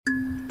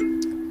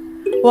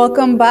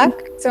Welcome back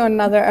to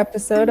another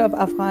episode of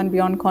Afghan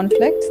Beyond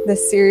Conflict.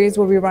 This series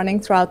will be running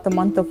throughout the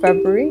month of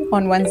February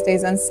on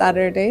Wednesdays and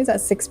Saturdays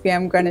at 6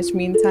 p.m. Greenwich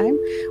Mean Time,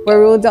 where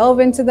we will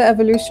delve into the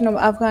evolution of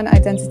Afghan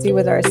identity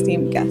with our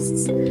esteemed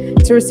guests.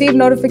 To receive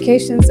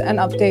notifications and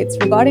updates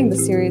regarding the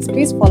series,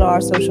 please follow our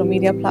social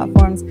media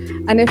platforms.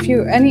 And if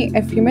you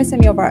miss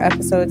any of our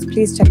episodes,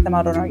 please check them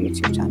out on our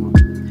YouTube channel.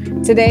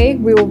 Today,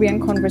 we will be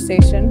in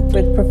conversation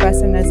with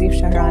Professor Nazif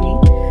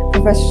Shahrani.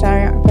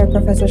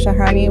 Professor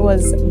Shahrani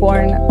was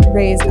born,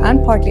 raised,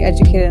 and partly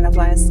educated in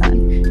Afghanistan.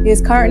 He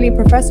is currently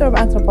Professor of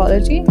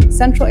Anthropology,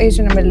 Central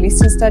Asian and Middle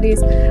Eastern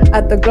Studies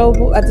at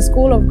the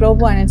School of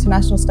Global and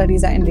International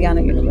Studies at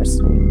Indiana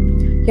University.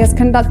 He has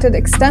conducted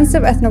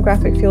extensive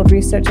ethnographic field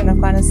research in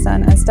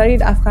Afghanistan and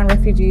studied Afghan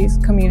refugees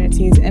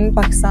communities in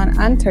Pakistan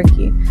and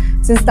Turkey.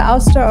 Since the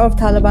ouster of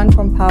Taliban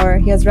from power,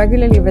 he has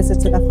regularly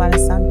visited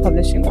Afghanistan,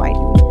 publishing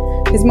widely.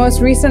 His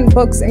most recent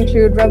books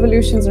include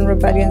Revolutions and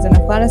Rebellions in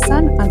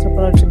Afghanistan,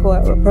 Anthropological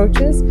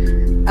Approaches,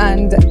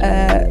 and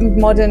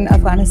Modern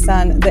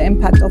Afghanistan, The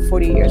Impact of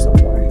 40 Years of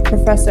War.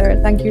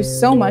 Professor, thank you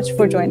so much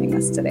for joining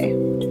us today.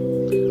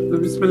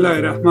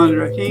 Bismillahir Rahmanir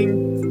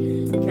Rahim.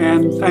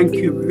 And thank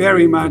you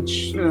very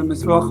much,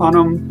 Ms.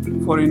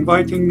 Khanum, for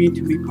inviting me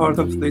to be part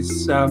of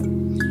this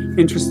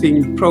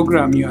interesting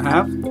program you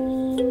have.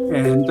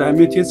 And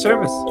I'm at your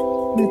service.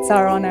 It's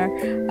our honor.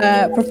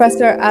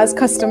 Professor, as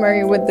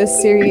customary with this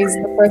series,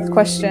 the first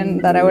question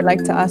that I would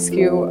like to ask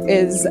you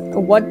is,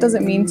 what does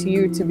it mean to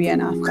you to be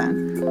an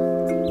Afghan?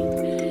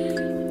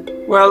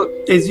 Well,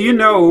 as you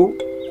know,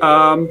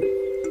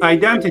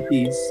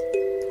 identities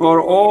are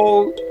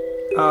all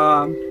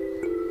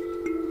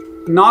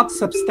not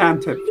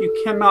substantive.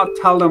 You cannot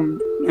tell them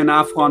an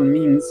Afghan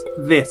means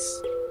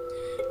this.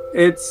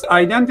 Its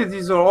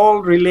identities are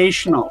all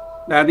relational.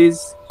 That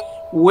is,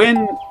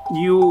 when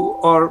you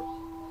are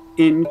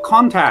in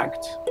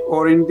contact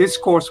or in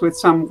discourse with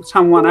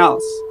someone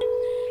else,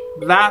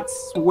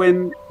 that's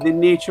when the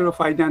nature of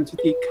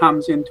identity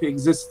comes into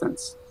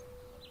existence.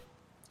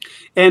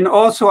 And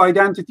also,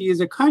 identity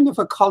is a kind of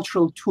a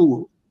cultural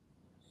tool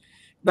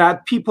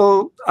that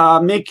people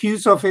make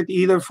use of it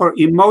either for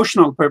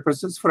emotional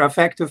purposes, for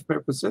affective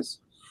purposes,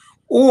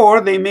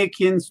 or they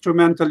make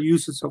instrumental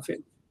uses of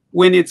it.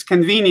 When it's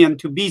convenient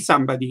to be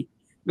somebody,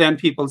 then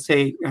people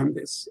say, and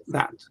this,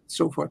 that,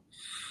 so forth.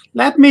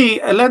 Let me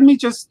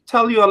just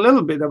tell you a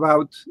little bit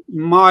about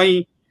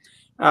my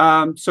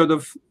sort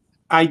of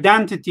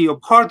identity, or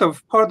part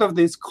of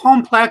this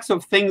complex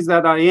of things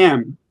that I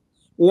am.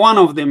 One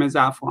of them is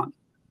Afghan.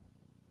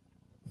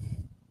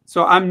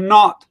 So I'm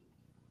not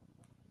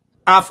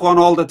Afghan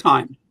all the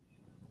time,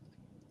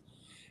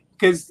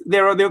 because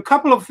there are a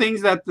couple of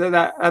things that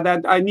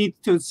I need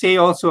to say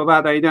also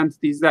about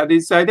identities. That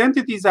is,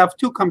 identities have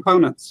two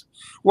components.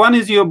 One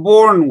is you're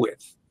born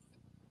with.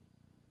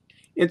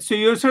 It's so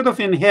you sort of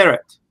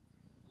inherit.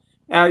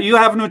 You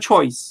have no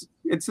choice.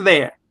 It's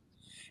there.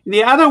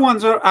 The other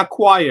ones are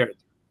acquired.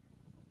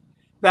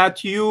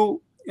 That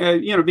you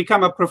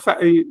become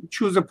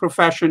choose a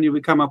profession. You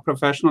become a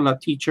professional, a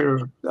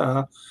teacher,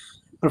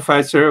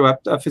 professor,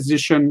 a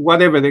physician,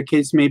 whatever the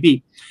case may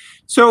be.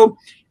 So,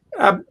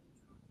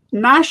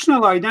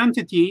 national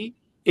identity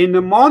in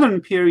the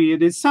modern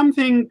period is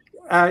something.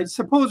 I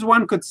suppose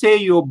one could say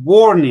you're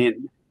born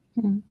in,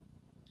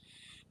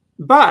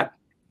 but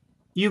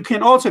you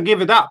can also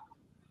give it up.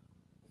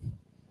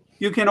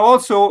 You can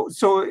also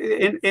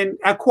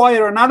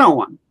acquire another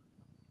one.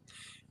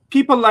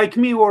 People like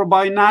me who are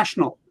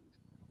binational.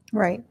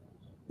 Right.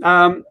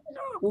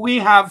 We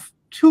have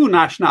two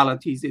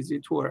nationalities, as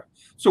it were.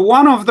 So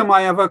one of them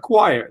I have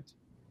acquired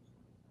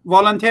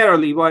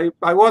voluntarily.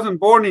 I wasn't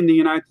born in the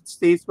United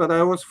States, but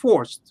I was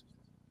forced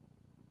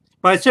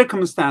by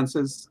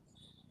circumstances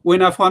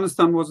when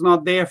Afghanistan was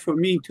not there for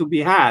me to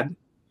be had,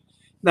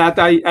 that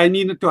I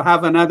needed to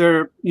have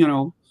another,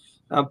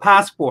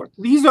 passport.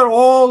 These are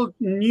all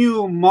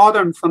new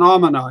modern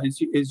phenomena,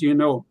 as you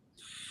know.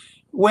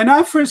 When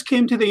I first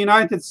came to the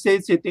United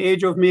States at the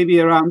age of maybe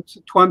around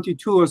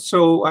 22 or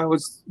so, I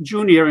was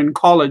junior in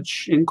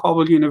college in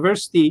Kabul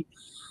University.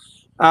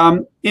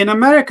 In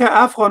America,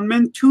 Afghan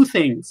meant two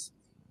things.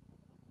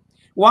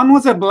 One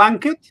was a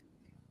blanket,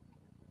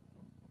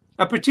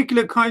 a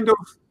particular kind of,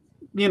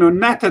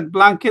 netted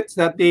blankets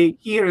that they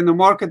here in the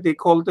market, they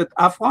called it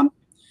Afghan.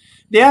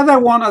 The other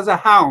one is a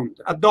hound,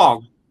 a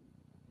dog.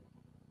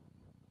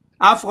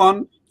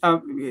 Afghan,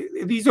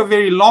 these are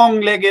very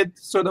long-legged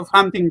sort of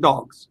hunting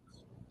dogs.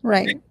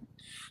 Right.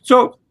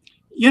 So,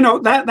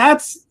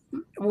 that's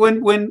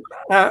when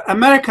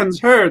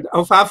Americans heard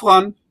of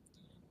Afghan,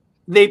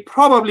 they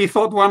probably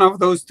thought one of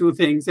those two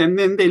things. And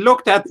then they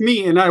looked at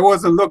me and I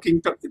wasn't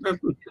looking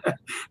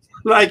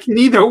like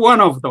neither one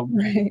of them.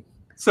 Right.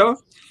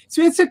 So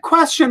it's a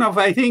question of,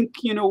 I think,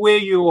 where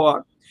you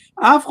are.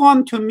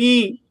 Afghan to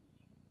me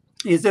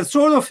is a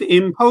sort of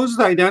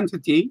imposed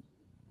identity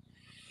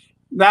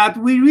that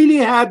we really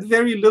had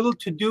very little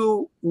to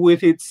do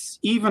with its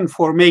even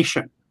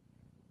formation.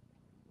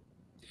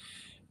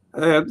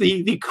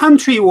 The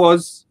country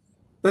was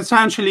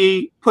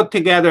essentially put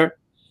together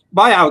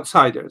by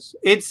outsiders.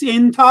 Its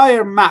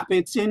entire map,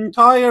 its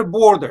entire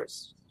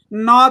borders,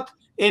 not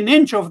an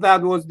inch of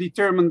that was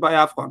determined by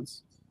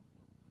Afghans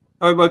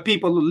or by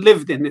people who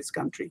lived in this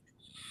country.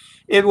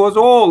 It was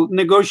all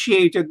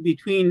negotiated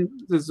between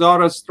the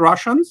Tsarist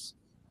Russians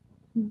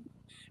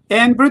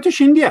and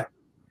British India.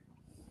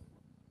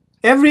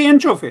 Every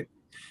inch of it.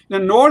 The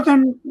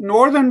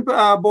northern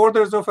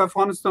borders of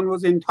Afghanistan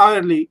was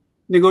entirely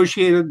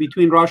negotiated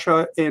between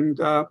Russia and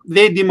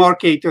they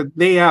demarcated.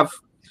 They have,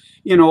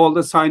 all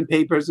the signed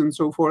papers and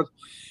so forth.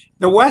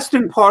 The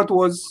western part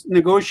was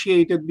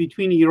negotiated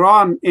between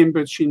Iran and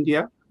British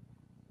India.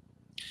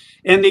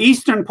 And the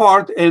eastern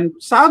part and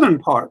southern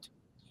part,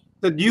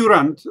 the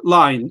Durand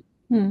line,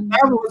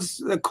 that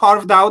was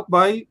carved out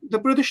by the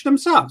British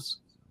themselves.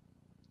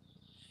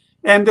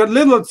 And the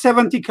little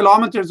 70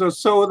 kilometers or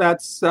so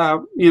that's,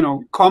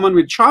 common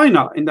with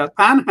China in that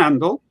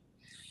panhandle,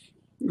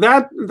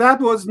 that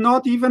was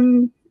not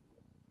even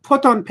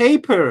put on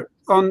paper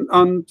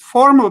on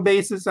formal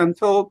basis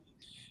until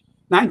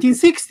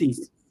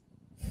 1960s.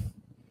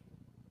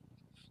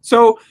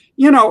 So,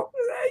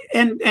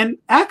 an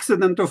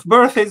accident of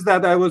birth is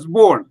that I was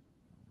born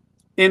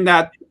in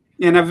a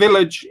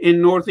village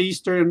in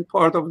northeastern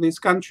part of this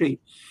country.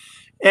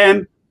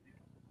 And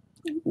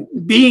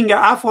being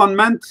Afghan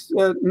meant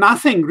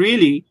nothing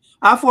really.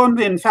 Afghan,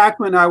 in fact,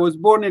 when I was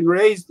born and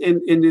raised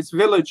in this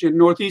village in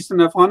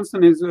northeastern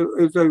Afghanistan, as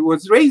I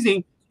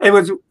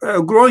was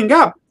growing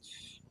up,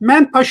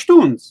 meant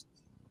Pashtuns.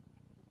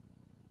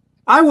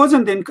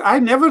 I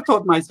never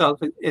thought myself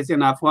as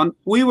an Afghan.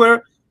 We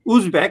were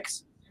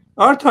Uzbeks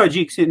or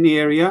Tajiks in the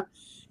area.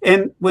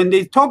 And when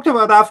they talked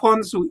about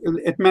Afghans,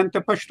 it meant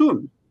the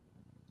Pashtun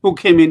who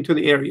came into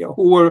the area,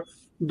 who were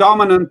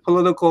dominant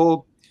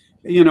political,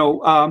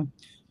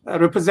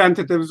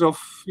 representatives of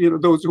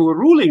those who were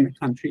ruling the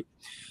country.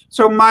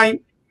 So my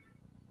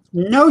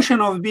notion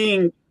of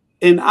being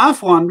an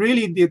Afghan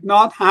really did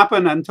not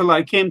happen until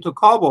I came to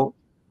Kabul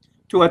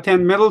to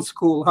attend middle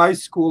school, high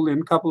school,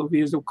 and a couple of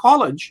years of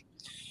college.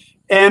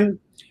 And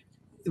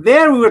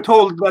there we were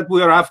told that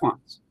we are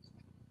Afghans.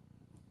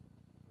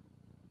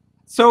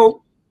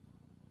 So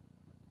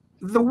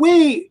the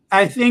way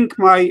I think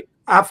my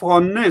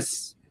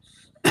Afghanness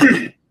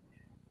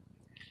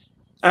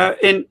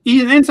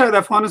inside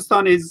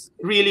Afghanistan is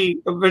really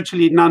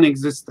virtually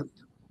non-existent.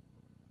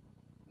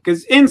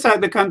 Because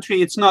inside the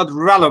country, it's not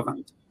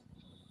relevant.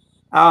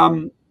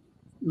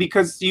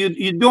 Because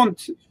you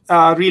don't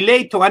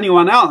relate to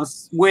anyone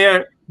else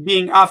where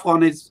being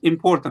Afghan is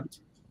important.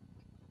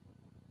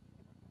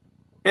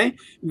 Okay,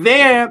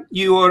 there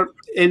you're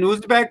in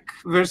Uzbek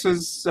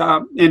versus,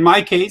 in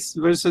my case,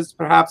 versus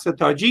perhaps a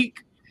Tajik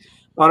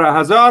or a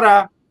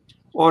Hazara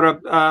or a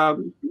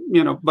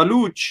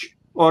Baluch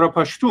or a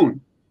Pashtun.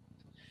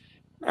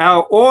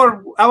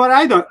 Or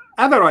our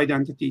other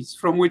identities,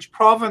 from which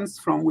province,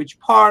 from which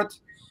part,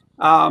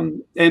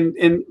 and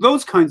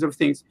those kinds of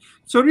things.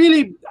 So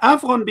really,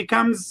 Afghan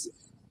becomes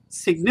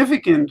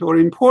significant or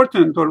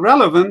important or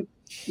relevant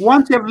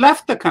once you've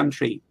left the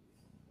country,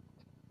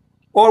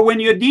 or when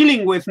you're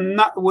dealing with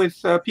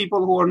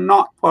people who are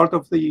not part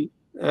of the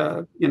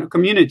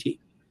community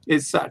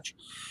as such.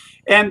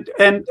 And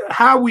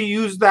how we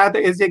use that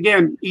is,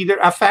 again, either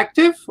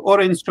effective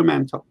or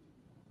instrumental.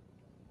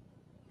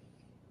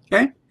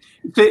 Okay,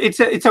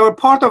 it's our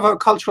part of our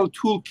cultural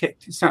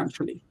toolkit,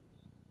 essentially.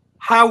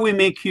 How we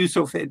make use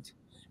of it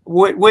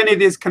when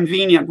it is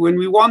convenient, when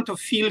we want to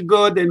feel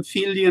good and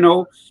feel, in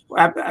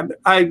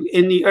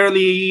the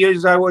early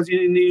years I was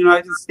in the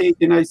United States,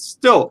 and I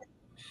still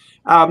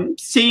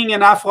seeing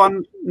an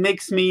Afghan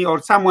makes me,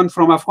 or someone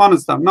from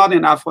Afghanistan, not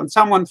an Afghan,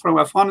 someone from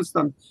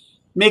Afghanistan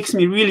makes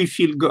me really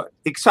feel good,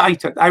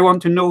 excited. I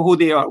want to know who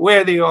they are,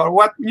 where they are,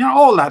 what,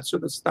 all that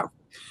sort of stuff.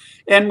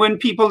 And when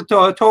people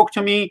talk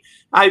to me,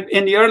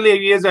 in the earlier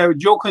years, I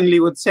jokingly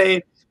would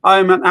say,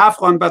 I'm an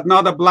Afghan, but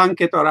not a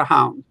blanket or a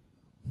hound.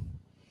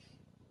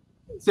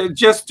 So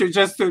just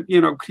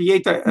to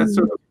create a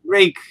sort of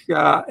break.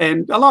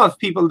 And a lot of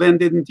people then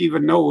didn't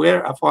even know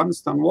where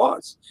Afghanistan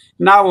was.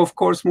 Now, of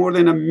course, more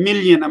than 1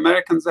 million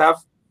Americans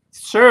have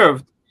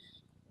served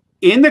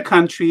in the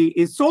country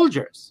as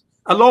soldiers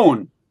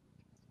alone,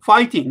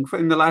 fighting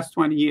in the last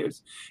 20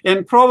 years.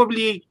 And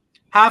probably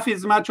half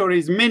as much or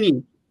as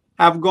many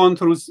have gone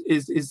through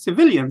as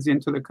civilians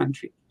into the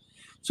country.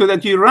 So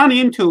that you run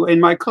into, in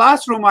my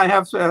classroom, I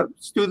have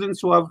students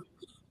who have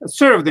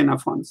served in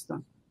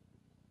Afghanistan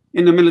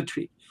in the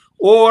military,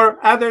 or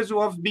others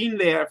who have been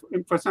there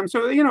for some.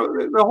 So,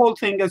 the whole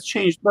thing has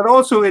changed, but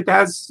also it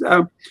has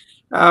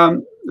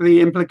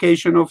the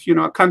implication of,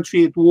 a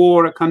country at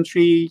war, a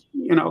country,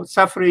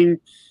 suffering,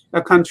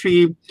 a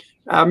country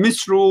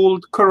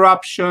misruled,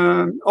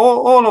 corruption,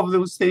 all of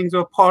those things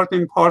are part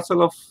and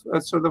parcel of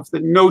sort of the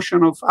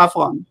notion of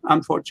Afghan,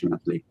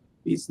 unfortunately,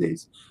 these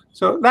days.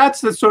 So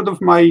that's the sort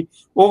of my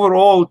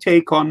overall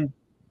take on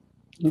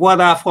what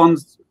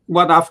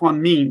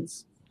Afghan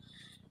means.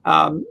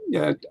 And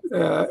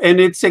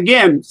it's,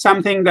 again,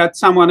 something that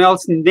someone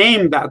else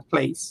named that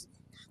place.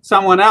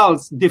 Someone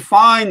else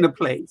defined the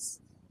place.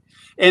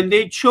 And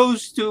they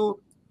chose to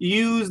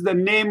use the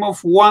name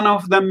of one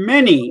of the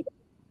many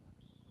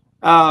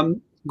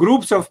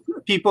groups of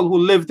people who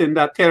lived in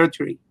that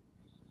territory.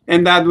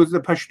 And that was the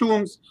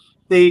Pashtuns,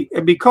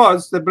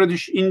 because the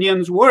British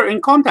Indians were in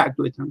contact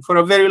with them for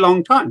a very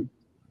long time.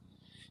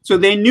 So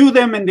they knew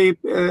them, and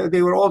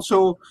they were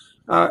also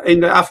in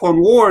the Afghan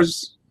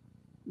wars.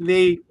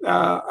 They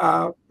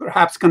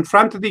perhaps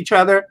confronted each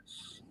other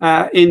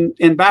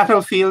in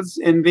battlefields,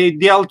 and they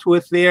dealt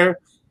with their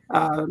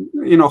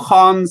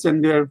Khans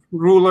and their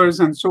rulers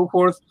and so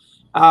forth.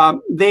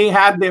 They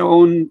had their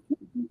own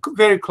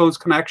very close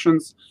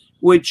connections,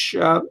 which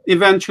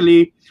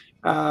eventually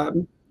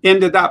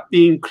ended up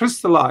being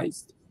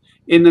crystallized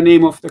in the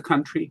name of the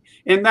country.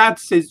 And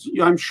that's,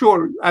 I'm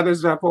sure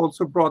others have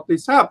also brought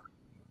this up,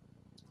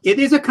 it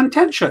is a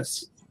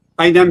contentious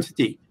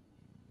identity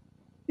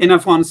in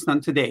Afghanistan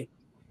today.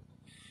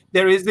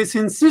 There is this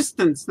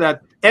insistence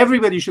that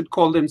everybody should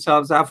call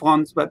themselves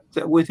Afghans, but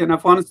within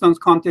Afghanistan's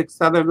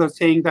context, others are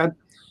saying that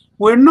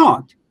we're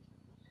not.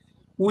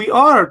 We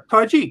are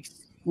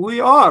Tajiks, we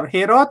are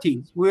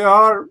Heratis, we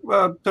are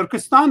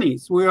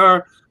Turkestanis, we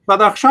are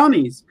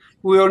Badakhshanis,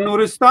 we are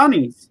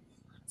Nuristanis.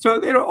 So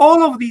there are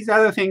all of these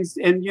other things,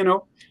 and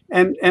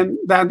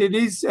that it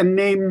is a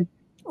name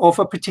of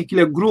a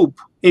particular group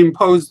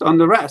imposed on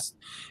the rest,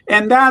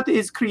 and that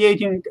is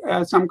creating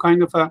some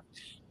kind of a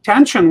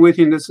tension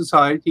within the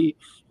society.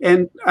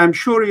 And I'm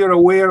sure you're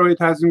aware, it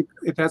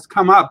has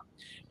come up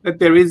that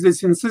there is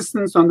this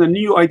insistence on the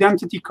new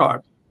identity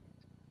card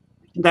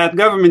that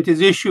government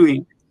is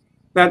issuing,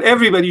 that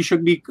everybody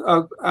should be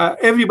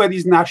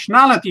everybody's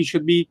nationality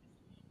should be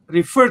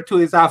referred to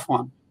as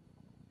Afghan.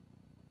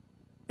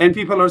 And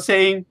people are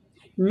saying,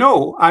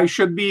 no, I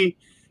should be,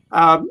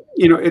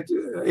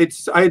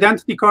 it's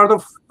identity card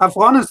of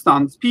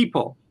Afghanistan's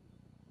people.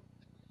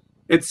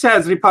 It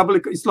says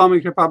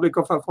Islamic Republic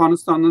of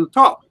Afghanistan on the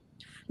top.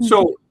 Mm-hmm.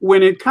 So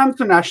when it comes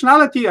to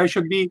nationality, I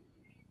should be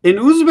an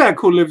Uzbek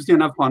who lives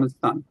in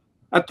Afghanistan,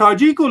 a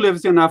Tajik who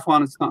lives in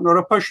Afghanistan, or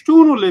a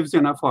Pashtun who lives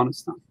in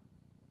Afghanistan,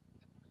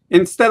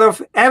 instead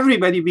of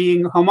everybody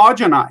being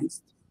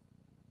homogenized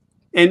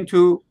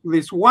into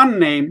this one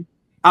name,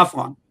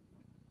 Afghan.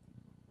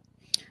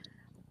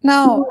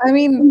 Now, I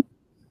mean,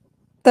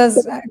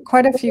 there's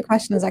quite a few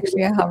questions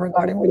actually I have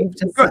regarding what you've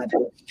just said.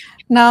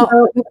 Now,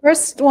 the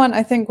first one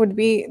I think would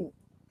be,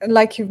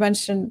 like you've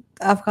mentioned,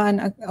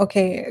 Afghan,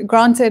 okay,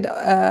 granted,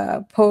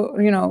 I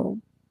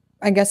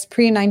guess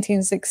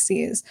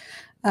pre-1960s,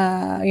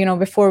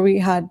 before we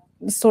had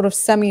sort of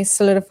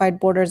semi-solidified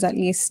borders at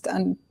least,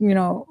 and,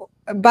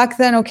 back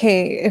then,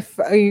 okay, if,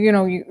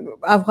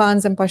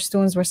 Afghans and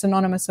Pashtuns were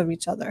synonymous of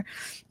each other.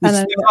 And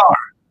then,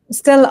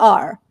 Still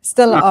are,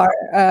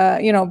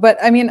 but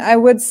I mean, I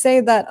would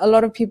say that a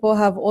lot of people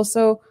have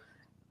also,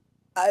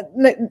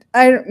 these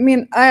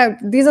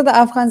are the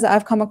Afghans that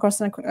I've come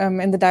across in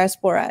the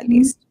diaspora, at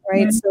least,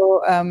 right? Mm-hmm.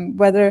 So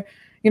whether,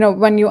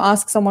 when you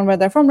ask someone where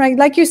they're from, right,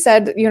 like you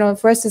said,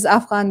 first is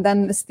Afghan,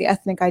 then it's the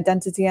ethnic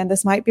identity, and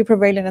this might be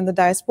prevalent in the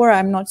diaspora.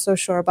 I'm not so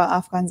sure about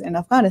Afghans in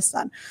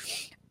Afghanistan.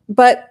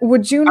 But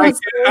would you not?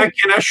 I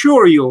can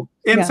assure you,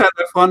 inside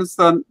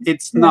Afghanistan,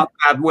 it's not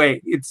that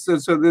way. It's so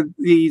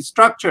the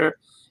structure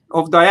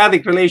of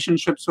dyadic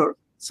relationships are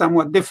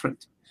somewhat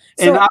different,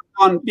 and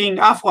being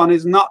Afghan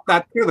is not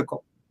that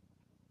critical.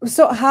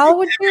 So how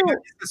would you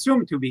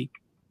assume to be?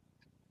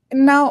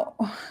 Now,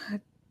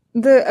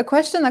 a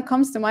question that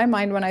comes to my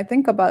mind when I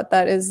think about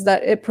that is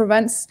that it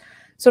prevents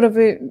sort of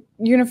a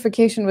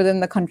unification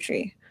within the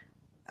country.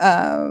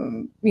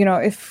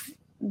 If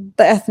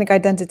the ethnic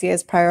identity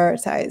is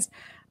prioritized,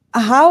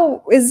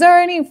 how is there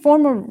any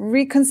form of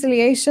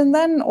reconciliation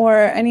then, or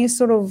any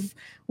sort of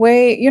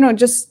way,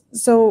 just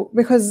so,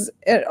 because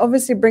it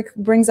obviously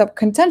brings up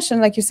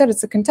contention, like you said,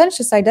 it's a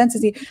contentious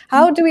identity.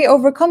 How do we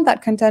overcome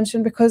that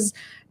contention, because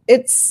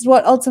it's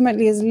what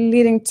ultimately is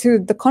leading to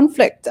the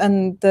conflict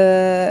and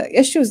the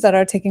issues that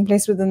are taking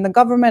place within the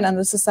government and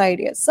the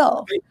society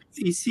itself?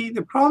 You see,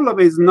 the problem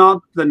is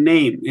not the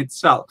name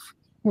itself,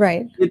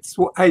 right?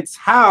 It's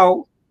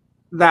how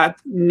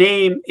that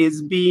name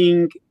is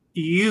being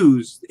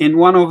used in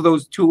one of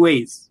those two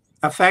ways,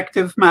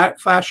 effective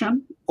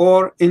fashion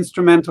or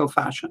instrumental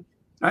fashion,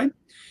 right?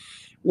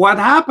 What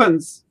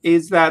happens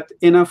is that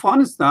in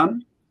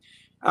Afghanistan,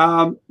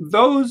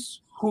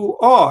 those who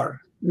are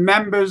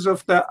members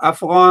of the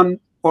Afghan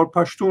or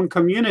Pashtun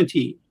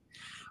community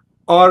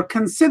are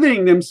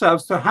considering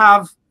themselves to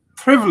have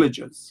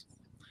privileges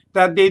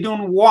that they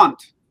don't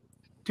want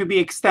to be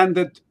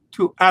extended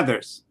to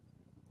others.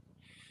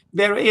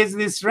 There is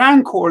this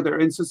rank order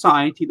in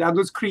society that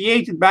was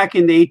created back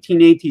in the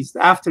 1880s,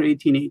 after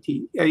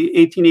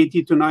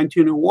 1880 to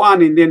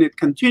 1901, and then it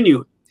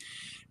continued,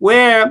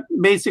 where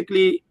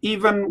basically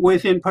even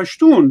within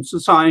Pashtun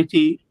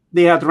society,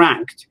 they had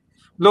ranked.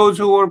 Those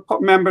who were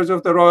members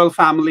of the royal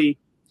family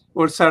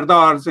or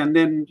sardars, and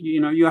then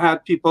you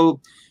had people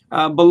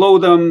below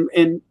them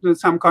in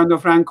some kind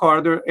of rank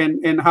order,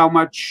 and how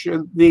much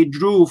they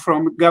drew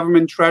from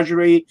government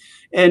treasury,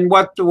 and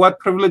what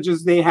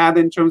privileges they had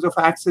in terms of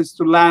access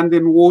to land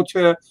and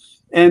water,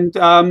 and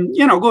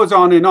goes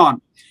on and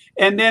on.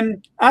 And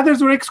then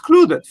others were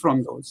excluded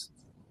from those.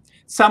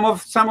 Some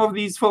of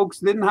these folks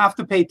didn't have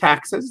to pay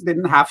taxes,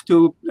 didn't have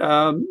to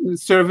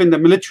serve in the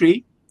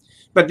military,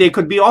 but they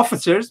could be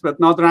officers, but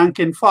not rank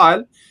and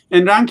file.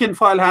 And rank and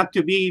file had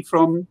to be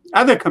from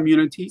other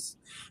communities.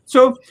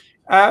 So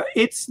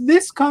it's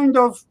this kind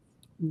of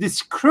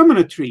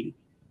discriminatory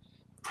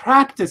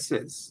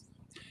practices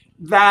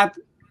that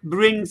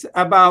brings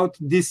about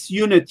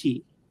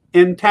disunity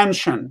and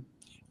tension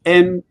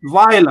and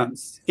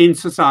violence in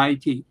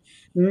society,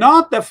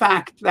 not the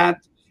fact that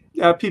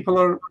people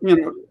are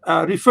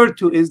referred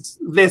to as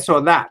this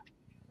or that.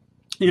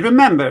 You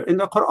remember in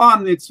the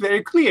Quran, it's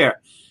very clear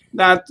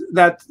that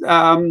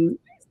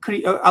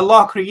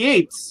Allah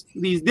creates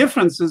these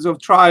differences of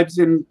tribes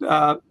and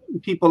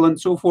people and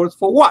so forth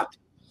for what?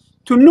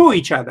 To know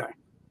each other.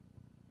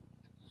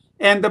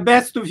 And the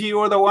best of you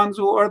are the ones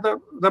who are the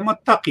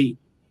muttaqi,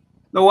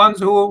 the ones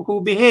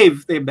who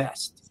behave their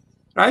best,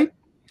 right?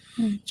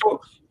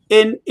 So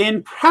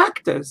in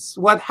practice,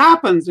 what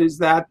happens is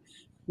that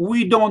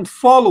we don't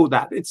follow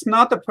that. It's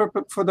not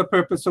for the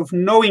purpose of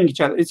knowing each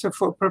other. It's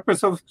for the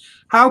purpose of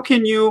how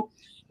can you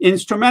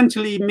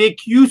instrumentally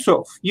make use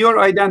of your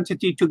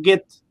identity to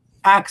get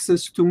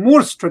access to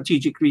more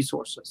strategic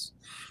resources.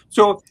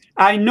 So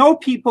I know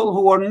people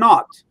who are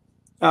not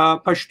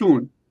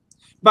Pashtun,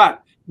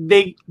 but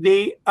they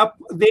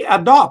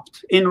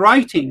adopt in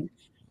writing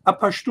a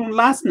Pashtun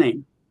last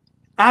name,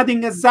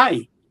 adding a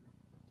Zai.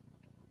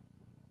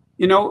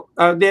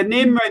 Their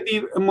name might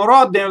be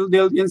Murad.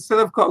 They'll instead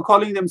of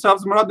calling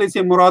themselves Murad, they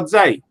say Murad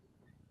Zai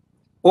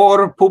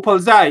or Pupal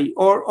Zai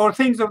or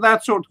things of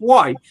that sort.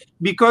 Why?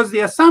 Because the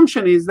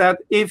assumption is that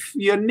if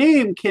your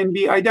name can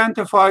be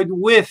identified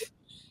with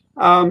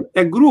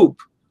a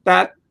group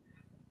that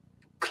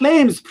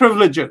claims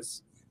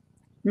privileges,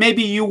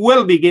 maybe you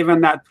will be given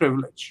that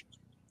privilege,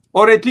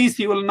 or at least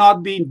you will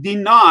not be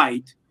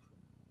denied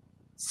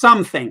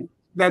something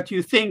that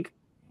you think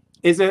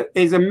is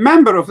a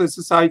member of the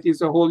society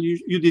as a whole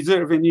you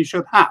deserve and you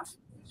should have.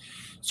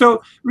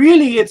 So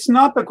really, it's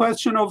not the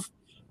question of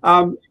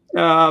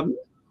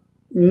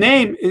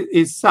name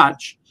is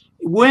such.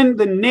 When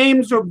the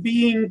names are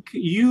being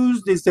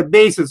used as the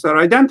basis, or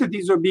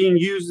identities are being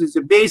used as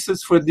a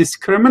basis for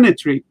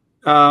discriminatory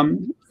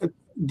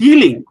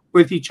dealing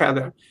with each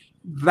other,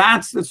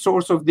 that's the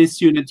source of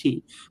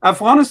disunity.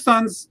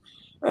 Afghanistan's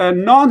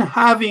not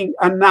having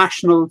a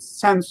national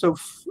sense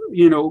of,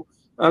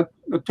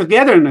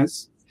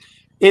 togetherness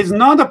is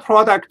not a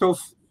product of,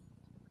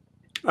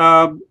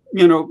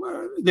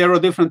 there are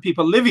different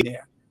people living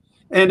there.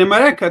 In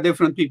America,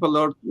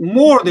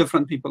 more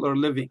different people are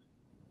living.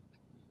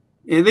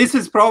 This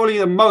is probably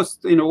the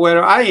most,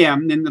 where I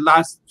am in the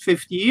last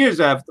 50 years,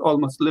 I've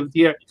almost lived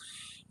here.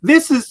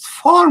 This is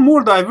far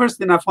more diverse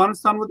than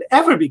Afghanistan would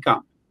ever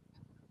become.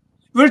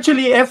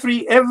 Virtually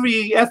every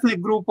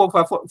ethnic group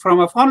from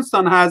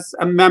Afghanistan has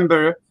a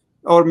member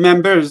or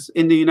members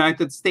in the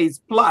United States,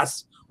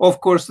 plus,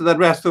 of course, the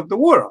rest of the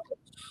world.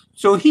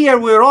 So here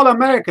we're all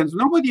Americans.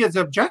 Nobody is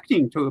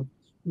objecting to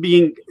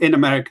being an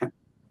American.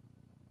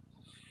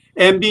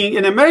 And being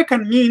an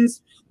American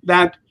means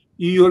that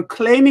you're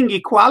claiming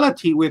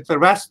equality with the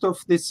rest of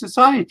this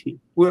society.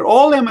 We're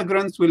all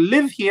immigrants, we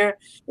live here,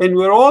 and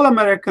we're all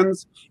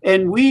Americans,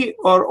 and we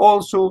are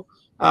also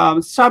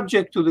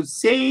subject to the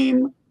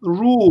same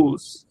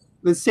rules,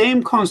 the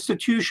same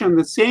constitution,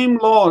 the same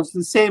laws,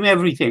 the same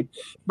everything.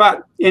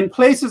 But in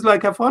places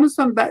like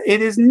Afghanistan,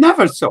 it is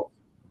never so.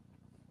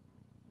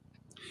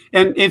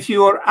 And if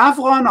you are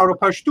Afghan or a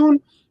Pashtun,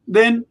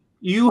 then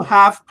you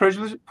have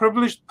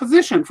privileged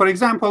position. For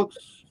example,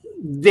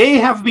 they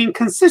have been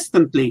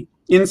consistently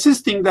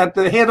insisting that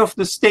the head of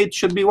the state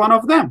should be one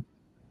of them.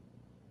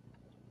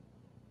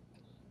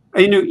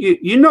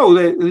 You know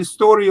the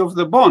story of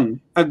the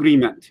Bonn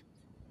Agreement,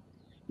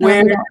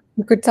 where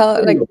you could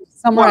tell,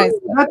 summarize.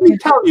 Well, let me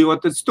tell you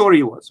what the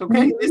story was.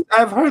 Okay,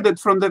 I've heard it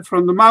from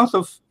the mouth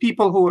of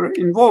people who were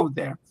involved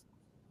there.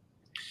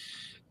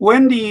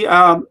 When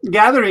the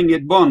gathering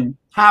at Bonn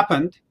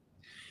happened,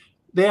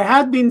 there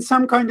had been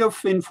some kind of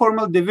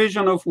informal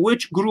division of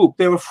which group.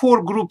 There were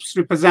 4 groups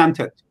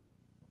represented.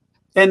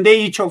 And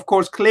they each, of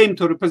course, claimed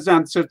to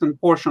represent certain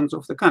portions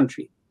of the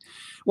country.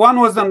 One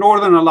was the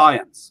Northern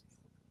Alliance.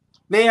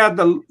 They had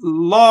the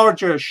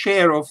larger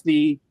share of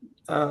the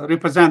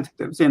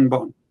representatives in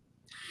Bonn.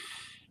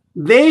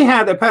 They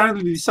had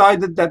apparently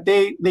decided that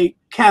they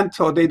can't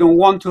or they don't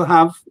want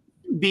to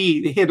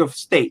be the head of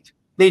state.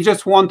 They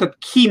just wanted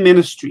key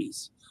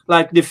ministries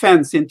like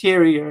defense,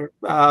 interior,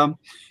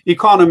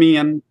 economy,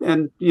 and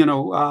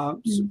so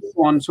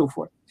on and so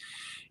forth.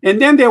 And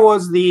then there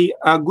was the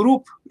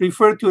group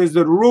referred to as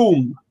the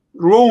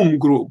Rome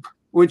group,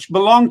 which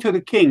belonged to the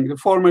king, the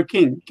former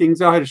king, King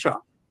Zahir Shah,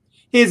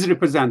 his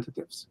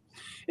representatives.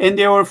 And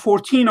there were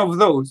 14 of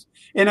those.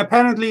 And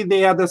apparently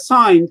they had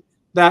assigned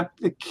that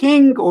the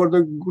king or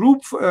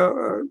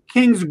the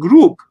king's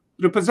group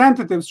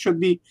representatives should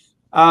be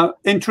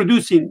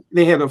introducing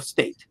the head of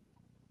state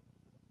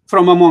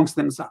from amongst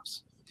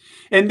themselves.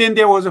 And then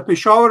there was a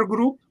Peshawar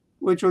group,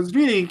 which was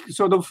really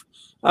sort of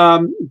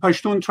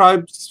Pashtun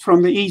tribes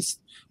from the east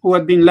who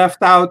had been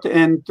left out,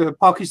 and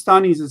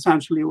Pakistanis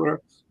essentially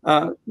were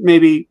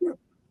maybe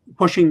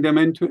pushing them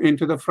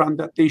into the front,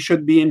 that they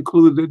should be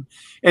included.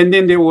 And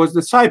then there was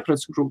the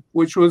Cyprus group,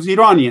 which was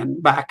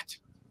Iranian-backed.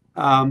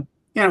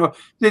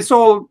 This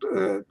whole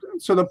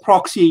sort of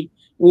proxy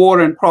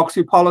war and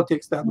proxy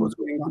politics that was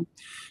going on.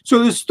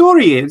 So the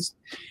story is,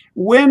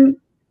 when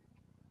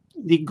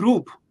the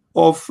group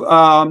of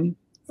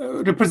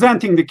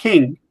representing the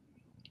king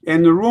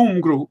and the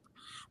Rome group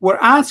were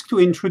asked to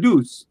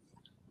introduce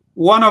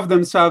one of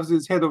themselves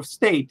as head of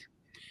state,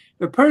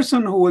 the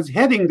person who was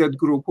heading that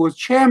group was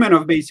chairman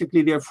of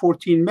basically their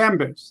 14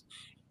 members,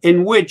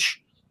 in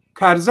which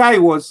Karzai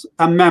was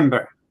a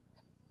member.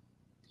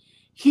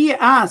 He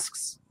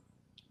asks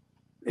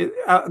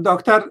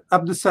Dr.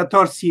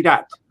 Abdulsattar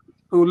Sirat,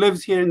 who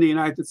lives here in the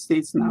United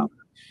States now.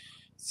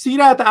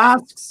 Sirat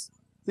asks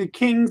the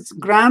king's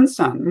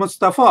grandson,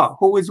 Mustafa,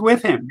 who is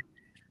with him,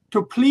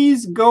 to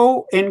please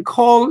go and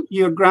call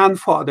your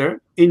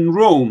grandfather in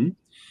Rome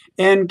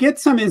and get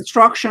some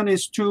instruction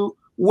as to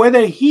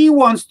whether he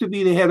wants to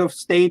be the head of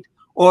state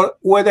or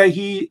whether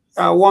he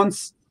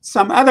wants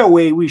some other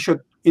way we should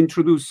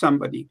introduce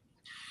somebody.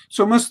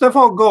 So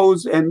Mustafa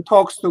goes and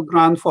talks to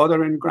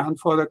grandfather, and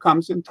grandfather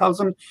comes and tells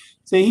him,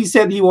 he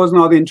said he was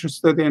not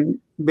interested in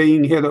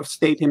being head of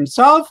state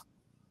himself,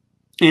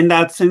 and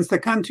that since the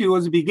country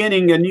was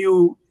beginning a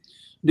new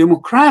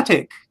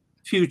democratic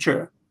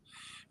future,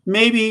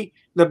 maybe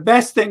the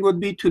best thing would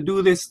be to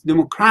do this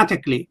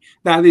democratically.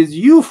 That is,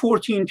 you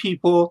 14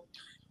 people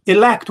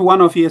elect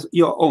one of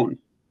your own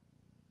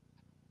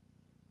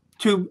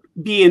to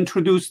be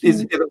introduced as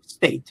head of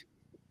state.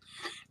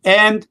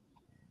 And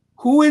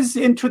who is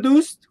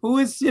introduced? Who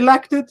is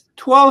elected?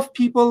 12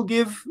 people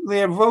give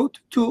their vote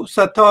to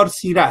Sattar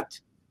Sirat.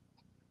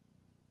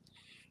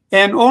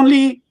 And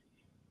only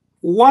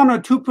 1 or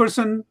 2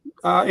 persons,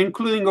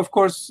 including, of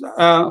course,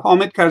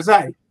 Hamid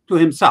Karzai, to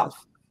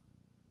himself,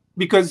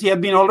 because he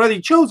had been already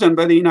chosen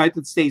by the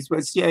United States, by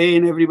CIA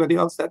and everybody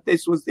else, that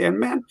this was their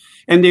man,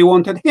 and they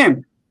wanted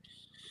him.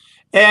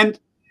 And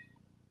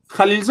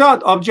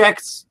Khalilzad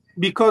objects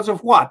because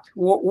of what?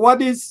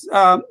 What is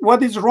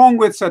wrong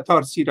with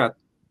Sattar Sirat?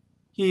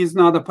 He is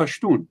not a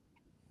Pashtun.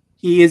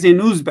 He is an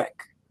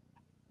Uzbek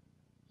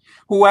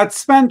who had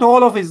spent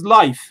all of his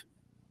life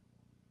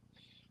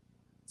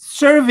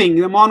serving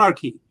the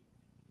monarchy.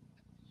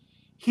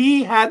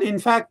 He had, in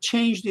fact,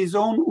 changed his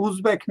own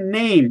Uzbek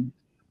name,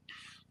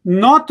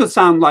 not to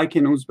sound like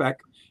an Uzbek.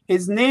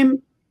 His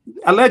name,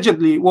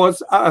 allegedly,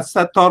 was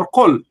Sattar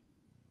Qul,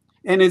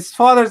 and his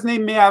father's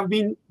name may have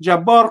been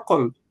Jabbar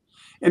Qul,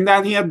 and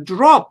that he had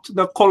dropped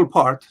the Qul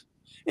part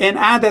and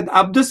added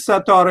Abdul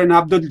Sattar and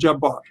Abdul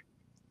Jabbar,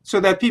 so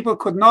that people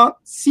could not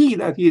see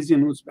that he is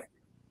in Uzbek.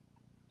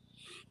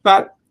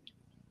 But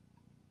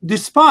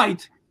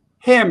despite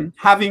him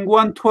having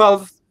won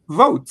 12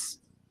 votes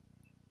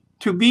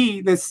to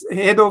be the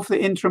head of the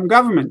interim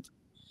government,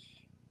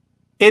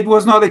 it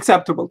was not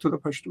acceptable to the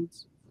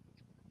Pashtuns.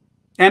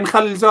 And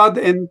Khalilzad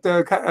and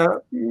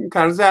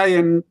Karzai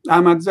and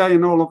Ahmadzai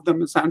and all of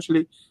them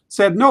essentially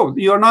said, no,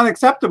 you're not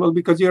acceptable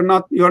because you're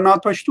not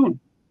Pashtun.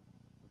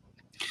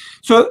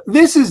 So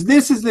this is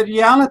the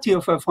reality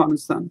of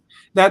Afghanistan,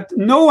 that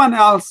no one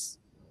else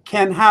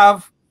can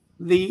have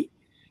the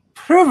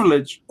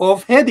privilege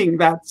of heading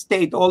that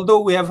state,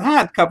 although we have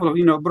had a couple of,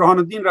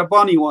 Burhanuddin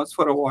Rabbani was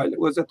for a while, it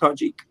was a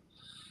Tajik.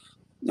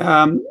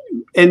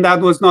 And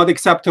that was not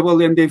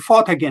acceptable, and they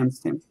fought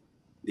against him.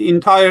 The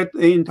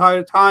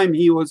entire time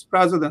he was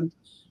president,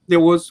 there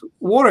was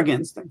war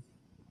against him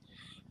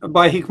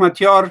by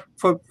Hikmatyar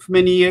for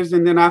many years,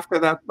 and then after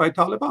that by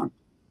Taliban.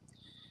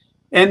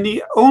 And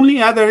the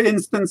only other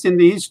instance in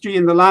the history,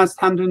 in the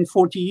last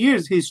 140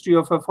 years history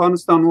of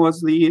Afghanistan,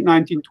 was the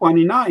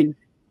 1929,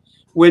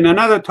 when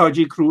another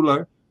Tajik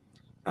ruler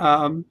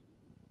from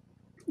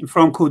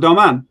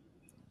Kudaman,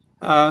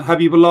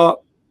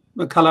 Habibullah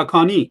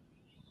Kalakani,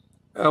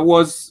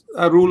 was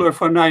a ruler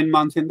for 9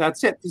 months, and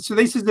that's it. So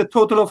this is the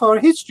total of our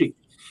history.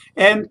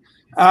 And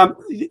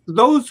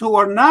those who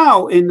are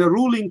now in the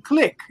ruling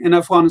clique in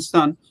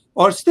Afghanistan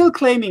are still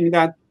claiming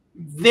that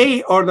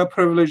they are the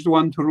privileged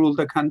one to rule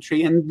the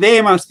country, and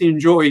they must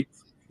enjoy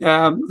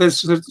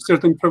this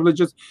certain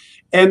privileges.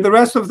 And the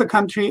rest of the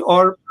country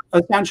are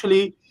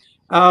essentially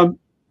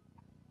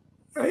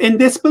in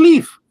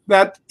disbelief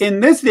that in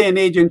this day and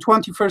age, in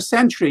 21st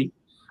century,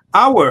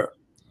 our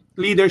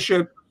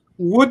leadership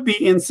would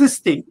be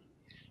insisting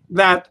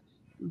that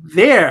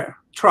their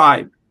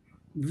tribe,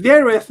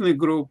 their ethnic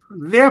group,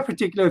 their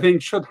particular thing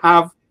should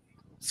have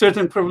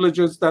certain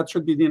privileges that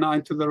should be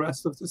denied to the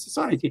rest of the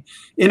society.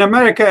 In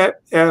America,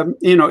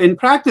 in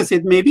practice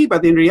it may be,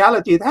 but in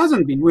reality it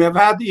hasn't been. We have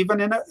had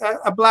even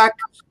a Black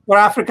or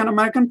African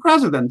American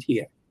president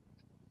here.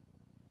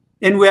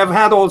 And we have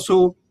had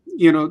also,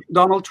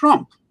 Donald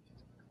Trump.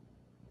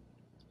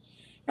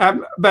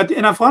 But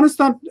in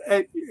Afghanistan,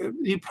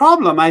 the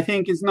problem, I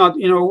think, is not,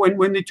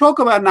 when they talk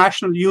about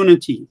national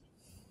unity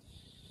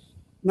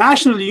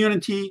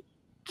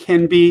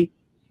can be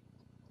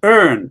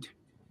earned,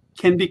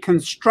 can be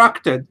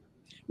constructed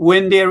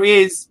when there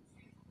is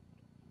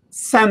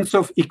sense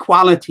of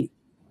equality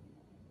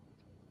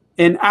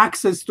and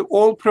access to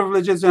all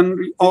privileges and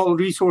all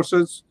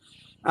resources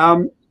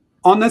on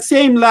the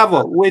same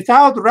level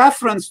without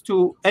reference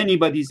to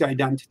anybody's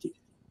identity.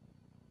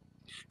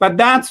 But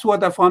that's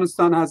what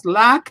Afghanistan has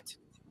lacked,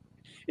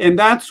 and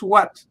that's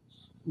what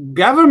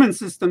government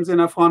systems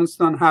in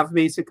Afghanistan have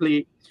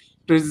basically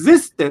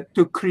resisted,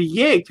 to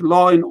create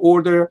law and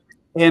order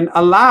and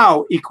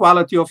allow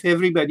equality of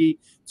everybody.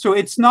 So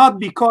it's not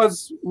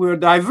because we're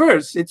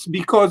diverse, it's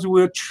because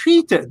we're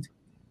treated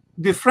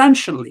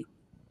differentially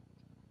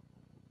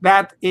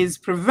that is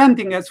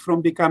preventing us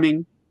from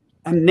becoming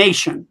a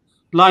nation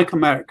like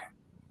America.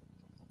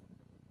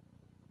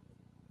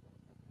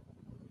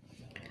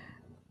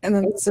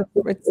 And it's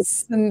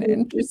an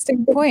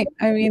interesting point.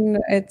 I mean,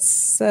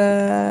 it's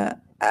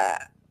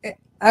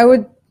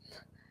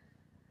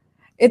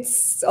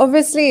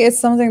obviously it's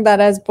something that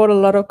has brought a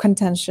lot of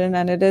contention,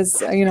 and it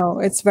is,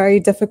 it's very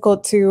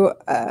difficult to,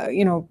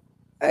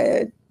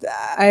 I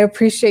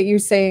appreciate you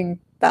saying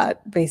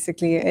that.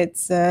 Basically,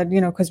 it's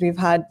because we've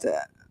had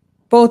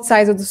both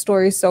sides of the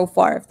story so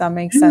far, if that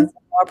makes sense.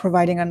 Are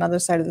providing another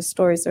side of the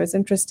story, so it's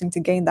interesting to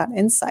gain that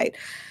insight.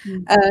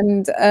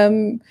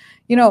 And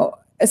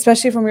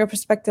especially from your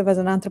perspective as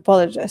an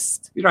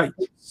anthropologist,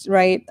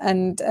 right,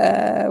 and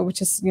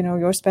which is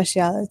your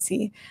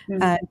speciality,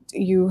 and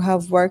you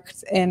have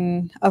worked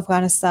in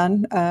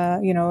Afghanistan.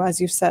 As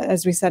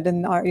we said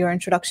in your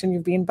introduction,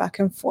 you've been back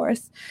and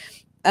forth.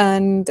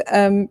 And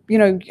and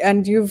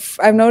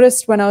I've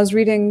noticed when I was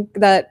reading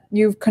that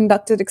you've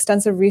conducted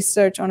extensive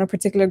research on a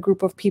particular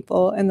group of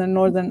people in the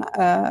northern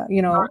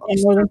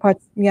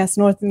parts,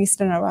 north and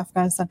eastern of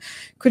Afghanistan.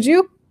 Could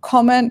you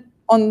comment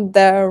on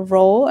their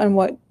role and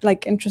what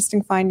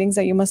interesting findings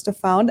that you must have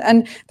found?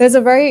 And there's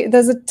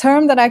a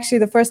term that actually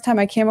the first time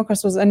I came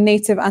across was a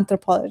native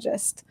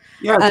anthropologist.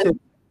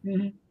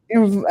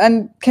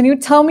 And can you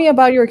tell me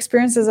about your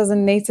experiences as a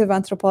native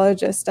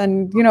anthropologist,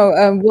 and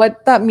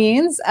what that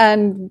means,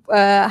 and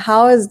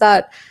how has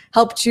that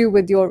helped you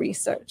with your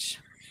research?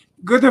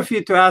 Good of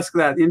you to ask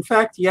that. In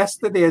fact,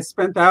 yesterday I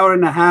spent an hour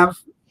and a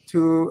half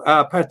to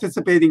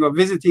participating or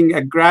visiting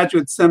a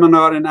graduate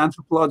seminar in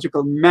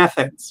anthropological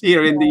methods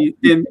here at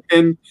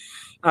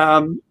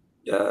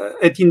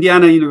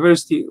Indiana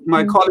University.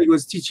 My colleague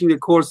was teaching the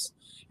course.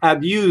 I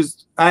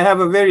have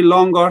a very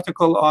long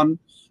article on.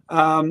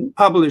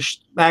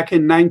 Published back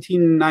in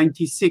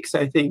 1996,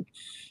 I think.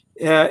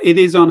 It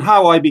is on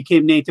how I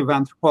became native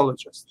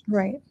anthropologist.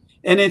 Right.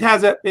 And it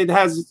has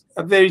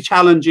a very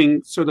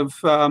challenging sort of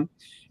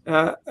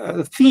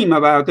theme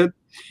about it,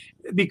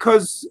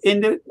 because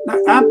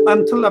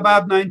until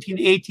about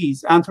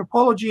 1980s,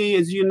 anthropology,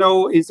 as you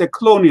know, is a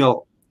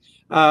colonial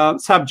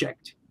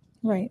subject.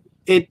 Right.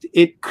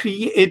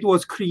 It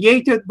was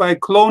created by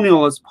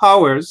colonialist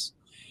powers,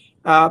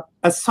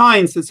 a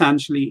science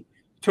essentially,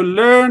 to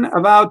learn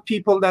about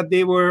people that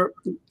they were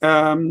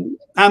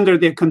under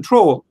their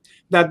control,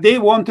 that they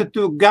wanted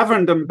to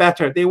govern them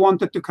better. They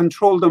wanted to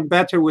control them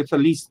better with the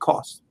least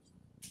cost.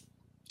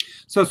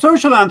 So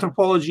social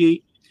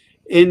anthropology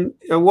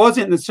was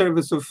in the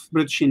service of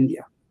British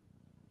India.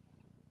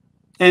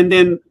 And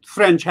then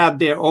French had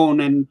their own,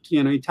 and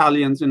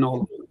Italians and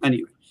all.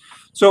 Anyway,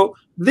 so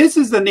this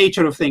is the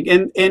nature of thing.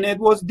 And it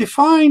was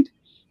defined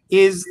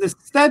as the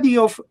study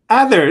of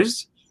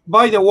others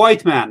by the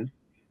white man.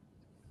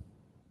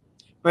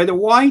 By the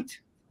white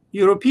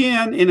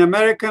European and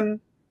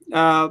American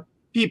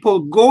people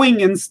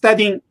going and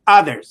studying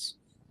others.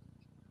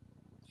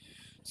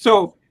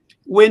 So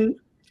when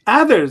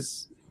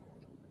others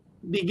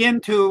begin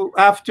to,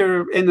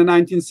 in the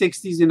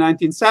 1960s and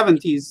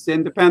 1970s,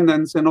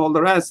 independence and all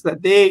the rest,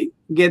 that they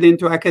get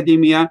into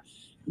academia,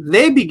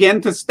 they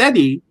begin to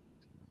study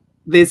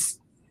this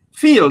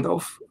field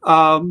of,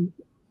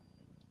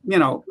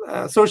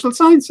 social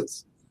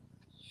sciences.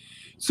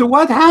 So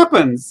what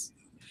happens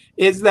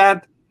is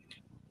that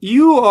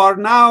you are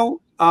now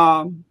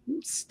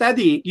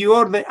studying, you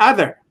are the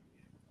other,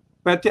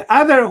 but the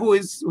other who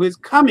is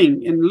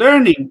coming and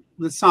learning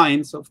the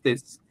science of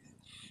this.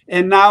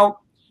 And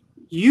now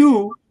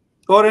you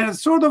are in a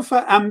sort of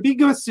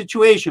ambiguous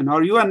situation.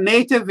 Are you a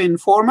native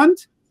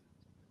informant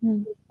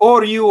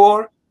or you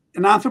are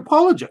an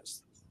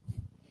anthropologist?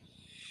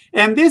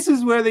 And this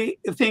is where the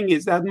thing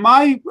is, that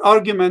my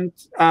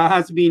argument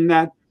has been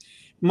that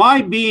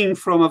my being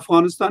from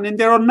Afghanistan, and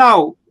there are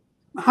now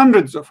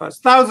hundreds of us,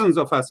 thousands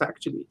of us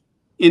actually,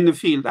 in the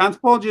field.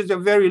 Anthropology is a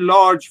very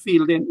large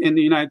field in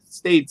the United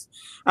States.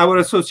 Our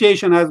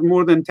association has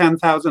more than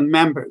 10,000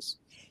 members.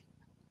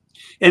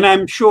 And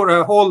I'm sure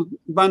a whole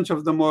bunch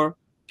of them are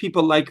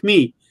people like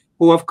me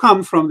who have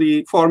come from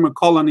the former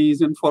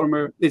colonies and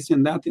former this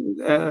and that.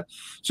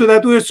 So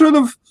that we're sort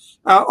of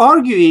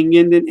arguing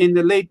in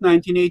the late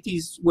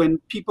 1980s, when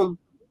people,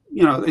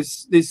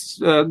 this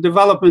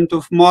development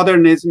of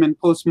modernism and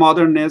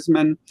postmodernism,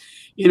 and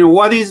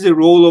what is the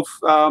role of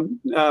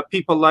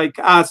people like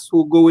us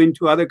who go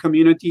into other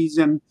communities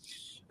and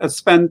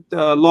spend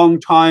a long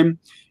time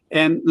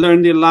and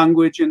learn their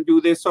language and do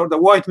this, or the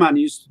white man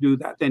used to do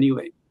that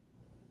anyway.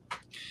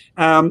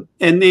 And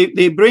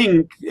they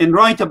bring and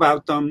write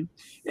about them,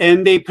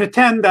 and they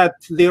pretend that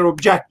they're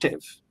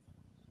objective.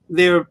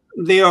 They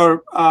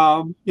are,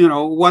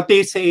 what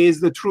they say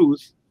is the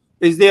truth,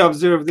 as they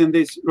observed in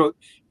this road.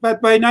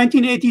 But by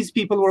 1980s,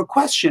 people were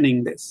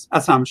questioning this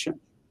assumption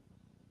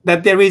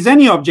that there is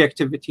any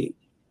objectivity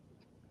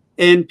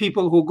in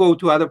people who go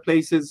to other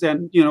places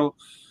and,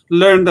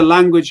 learn the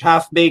language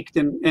half-baked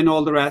and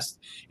all the rest.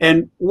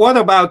 And what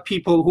about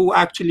people who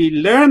actually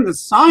learn the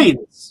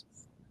science,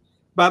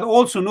 but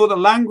also know the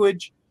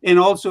language and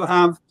also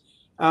have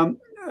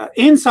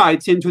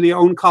insights into their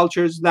own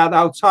cultures that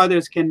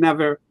outsiders can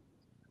never,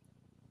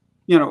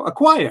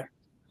 acquire?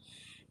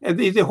 And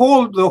the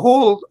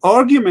whole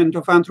argument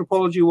of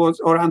anthropology white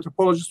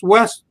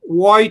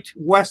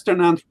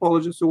Western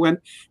anthropologists who went,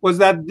 was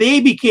that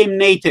they became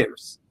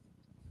natives.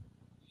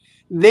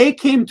 They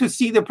came to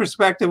see the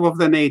perspective of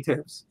the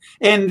natives,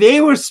 and they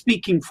were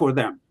speaking for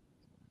them.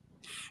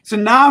 So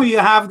now you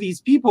have these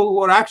people who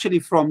are actually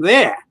from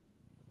there,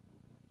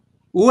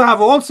 who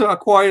have also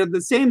acquired the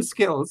same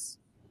skills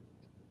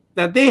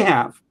that they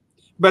have,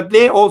 but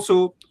they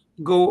also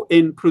go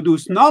and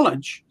produce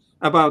knowledge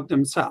about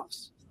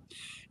themselves.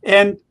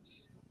 And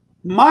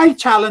my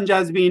challenge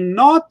has been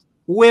not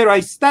where I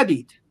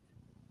studied,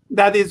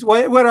 that is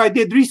where I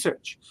did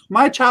research.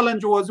 My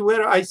challenge was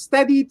where I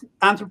studied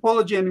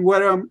anthropology and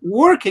where I'm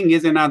working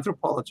as an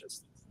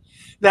anthropologist.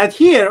 That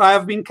here I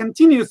have been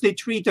continuously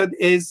treated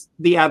as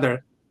the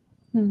other,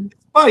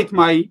 despite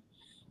my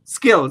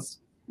skills,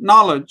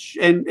 knowledge,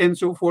 and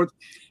so forth.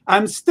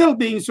 I'm still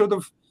being sort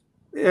of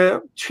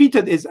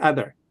treated as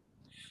other.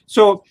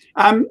 So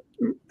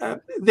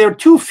there are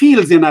two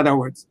fields, in other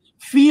words.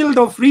 Field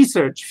of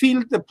research,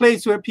 the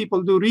place where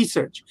people do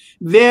research.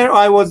 There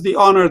I was the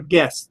honored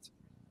guest.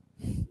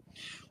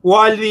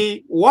 While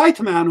the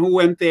white man who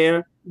went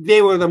there,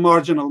 they were the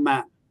marginal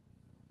man.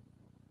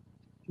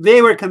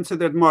 They were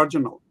considered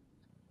marginal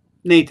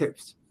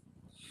natives.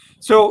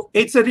 So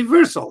it's a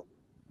reversal.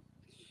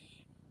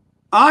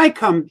 I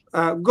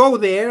go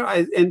there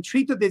and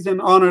treated as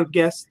an honored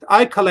guest.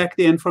 I collect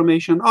the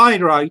information. I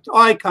write.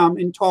 I come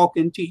and talk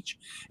and teach.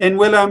 And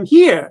when I'm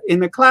here in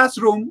the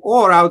classroom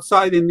or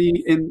outside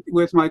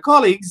with my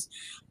colleagues,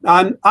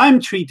 I'm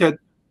treated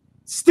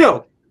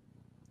still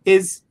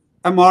as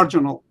a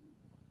marginal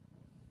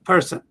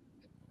person,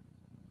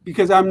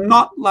 because I'm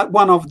not like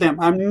one of them.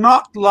 I'm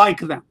not like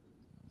them.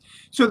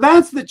 So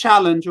that's the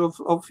challenge of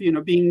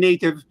being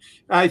native.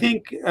 I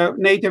think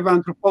native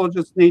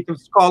anthropologists, native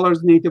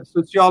scholars, native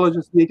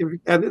sociologists,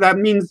 that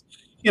means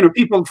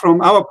people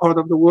from our part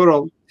of the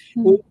world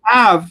who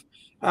have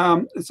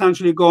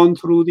essentially gone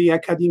through the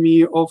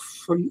academy of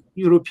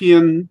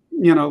European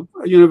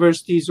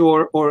universities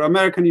or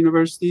American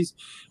universities.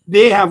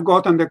 They have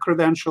gotten the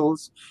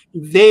credentials.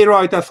 They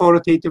write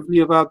authoritatively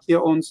about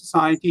their own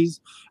societies.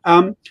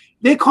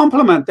 They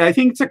complement. I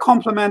think it's a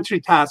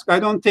complementary task. I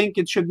don't think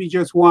it should be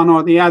just one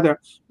or the other.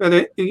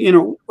 But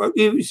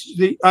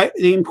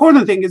the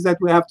important thing is that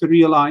we have to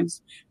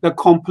realize the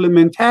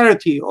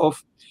complementarity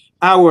of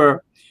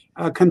our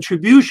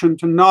contribution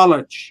to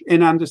knowledge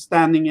and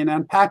understanding and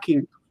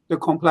unpacking the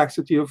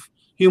complexity of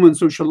human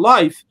social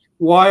life.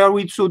 Why are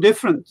we so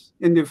different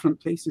in different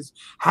places?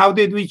 How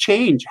did we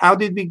change? How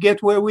did we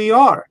get where we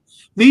are?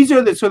 These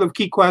are the sort of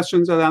key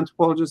questions that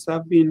anthropologists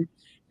have been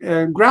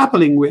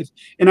grappling with.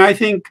 And I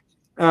think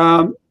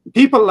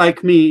people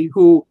like me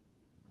who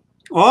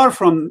are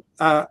from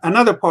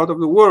another part of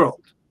the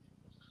world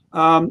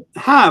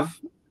have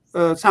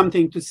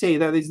something to say.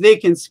 That is, they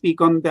can speak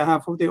on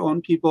behalf of their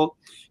own people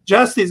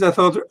just as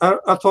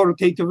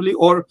authoritatively,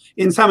 or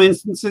in some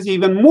instances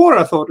even more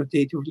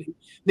authoritatively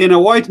than a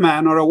white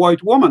man or a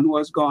white woman who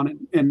has gone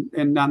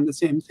and done the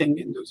same thing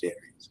in those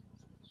areas.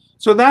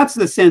 So that's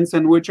the sense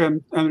in which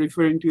I'm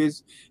referring to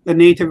as the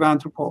native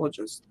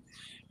anthropologist.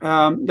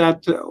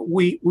 That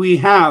we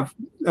have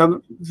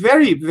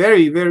very,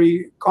 very,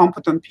 very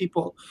competent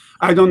people.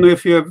 I don't know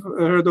if you have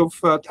heard of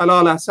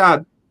Talal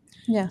Asad.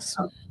 Yes.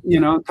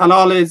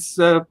 Talal is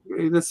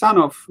the son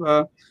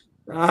of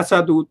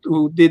Asad,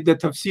 who did the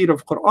tafsir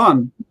of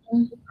Quran.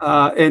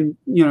 And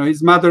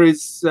his mother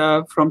is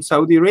from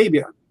Saudi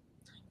Arabia,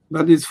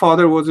 but his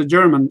father was a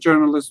German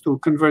journalist who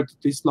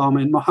converted to Islam,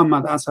 and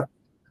Muhammad Asad,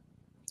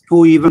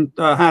 who even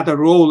had a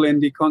role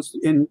in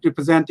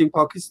representing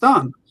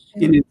Pakistan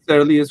in its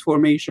earliest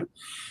formation.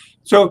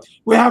 So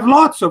we have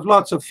lots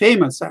of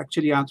famous,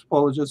 actually,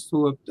 anthropologists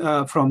who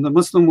are from the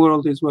Muslim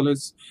world as well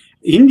as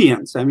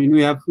Indians. I mean,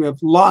 we have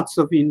lots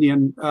of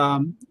Indian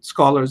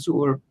scholars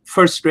who are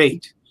first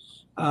rate,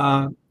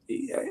 and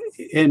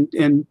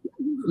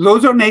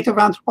those are native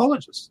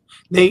anthropologists.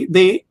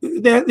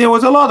 There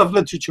was a lot of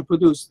literature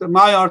produced.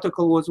 My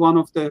article was one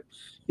of the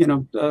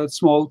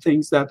small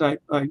things that I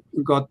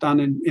got done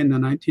in the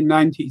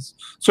 1990s,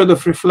 sort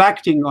of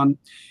reflecting on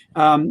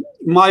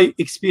my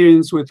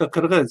experience with the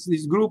Kyrgyz,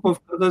 this group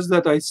of Kyrgyz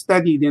that I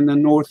studied in the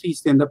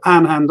Northeast, in the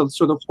Panhandle,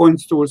 sort of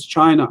points towards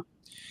China.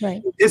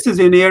 Right. This is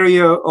an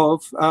area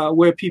of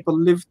where people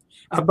lived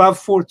above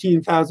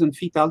 14,000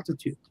 feet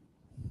altitude.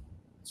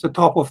 It's the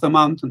top of the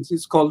mountains.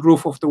 It's called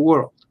roof of the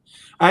world.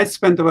 I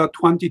spent about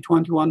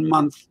 21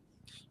 months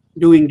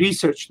doing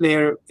research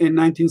there in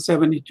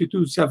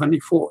 1972,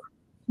 74.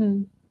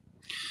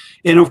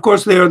 And of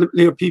course, there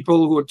are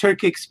people who are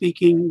Turkic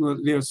speaking,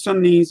 they're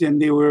Sunnis,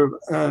 and they were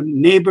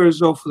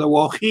neighbors of the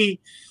Wakhi,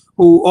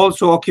 who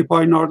also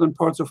occupy northern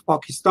parts of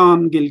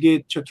Pakistan,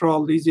 Gilgit,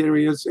 Chetral, these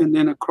areas, and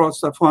then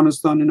across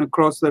Afghanistan and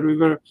across the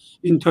river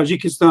in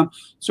Tajikistan.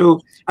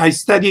 So I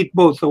studied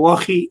both the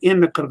Wakhi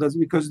and the Kyrgyz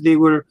because they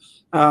were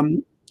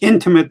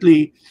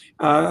intimately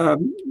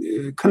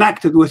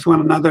connected with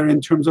one another in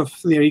terms of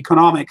their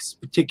economics,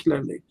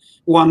 particularly.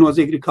 One was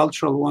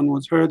agricultural, one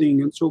was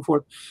herding, and so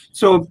forth.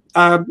 So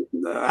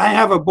I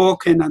have a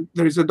book, and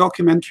there is a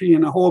documentary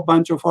and a whole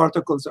bunch of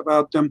articles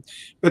about them.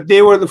 But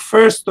they were the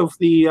first of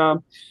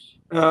the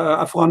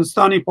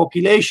Afghanistani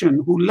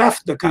population who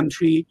left the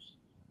country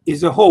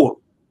as a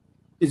whole,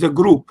 as a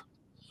group,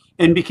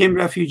 and became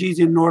refugees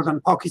in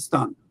northern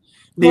Pakistan.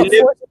 They lived,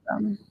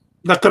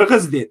 the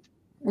Kyrgyz did.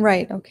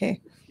 Right,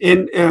 okay.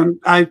 And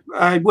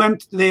I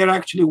went there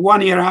actually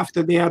 1 year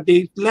after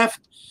they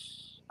left.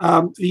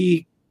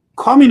 The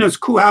communist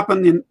coup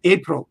happened in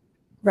April,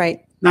 right,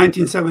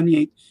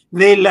 1978.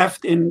 They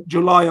left in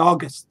July,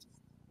 August,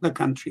 the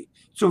country.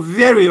 So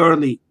very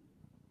early.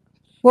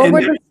 What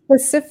were the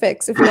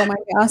specifics, if you don't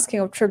mind me asking,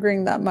 of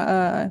triggering that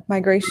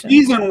migration? The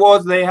reason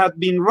was they had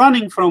been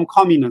running from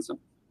communism.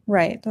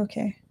 Right,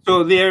 okay.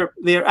 So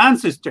their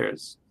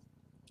ancestors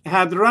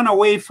had run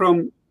away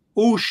from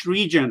Ush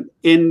region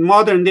in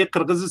modern-day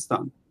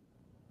Kyrgyzstan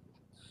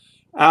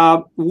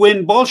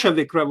when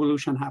Bolshevik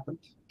revolution happened.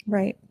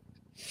 Right.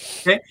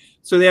 Okay,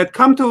 so they had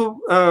come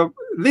to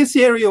this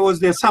area was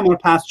their summer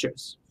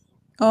pastures.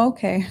 Oh,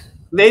 okay.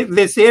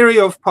 This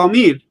area of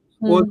Pamir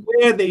was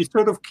where they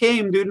sort of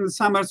came during the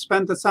summer,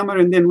 spent the summer,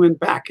 and then went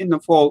back in the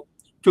fall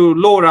to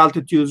lower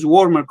altitudes,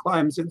 warmer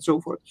climes, and so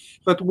forth.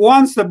 But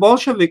once the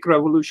Bolshevik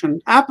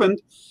revolution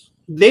happened,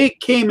 they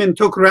came and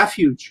took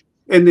refuge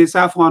in this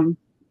Afghan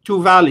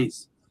two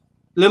valleys,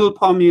 Little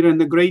Pamir and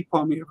the Great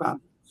Pamir Valley.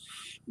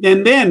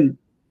 And then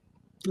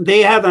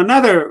they had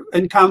another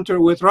encounter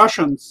with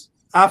Russians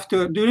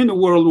during the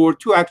World War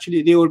II.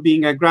 Actually, they were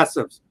being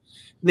aggressive.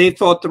 They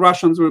thought the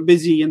Russians were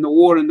busy in the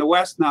war in the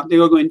West. Now they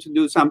were going to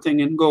do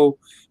something and go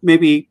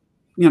maybe,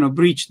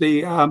 breach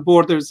the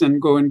borders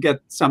and go and get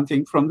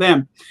something from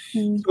them.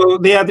 So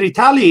they had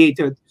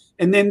retaliated,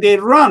 and then they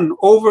run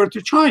over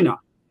to China,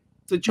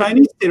 the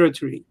Chinese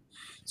territory.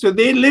 So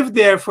they lived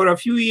there for a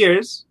few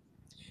years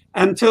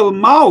until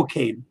Mao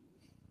came.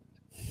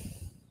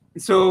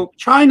 So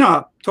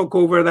China took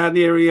over that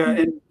area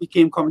and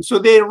became communist. So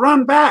they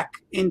run back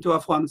into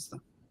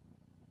Afghanistan.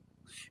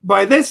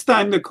 By this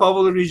time, the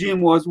Kabul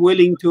regime was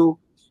willing to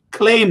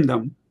claim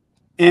them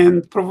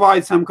and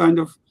provide some kind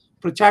of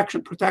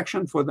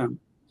protection for them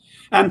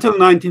until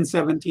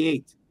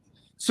 1978.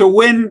 So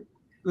when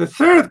the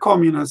third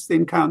communist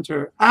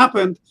encounter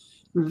happened,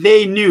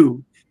 they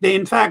knew.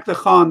 In fact, the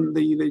Khan,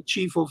 the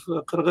chief of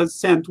Kyrgyz,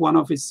 sent one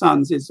of his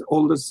sons, his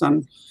oldest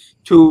son,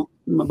 to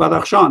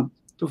Badakhshan,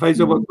 to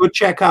Faisalabad, go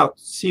check out,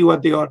 see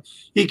what they are.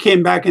 He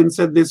came back and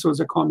said this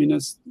was a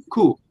communist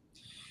coup.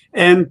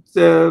 And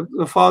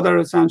the father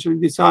essentially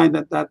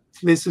decided that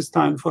this is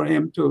time for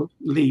him to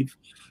leave.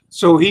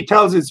 So he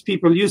tells his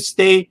people, you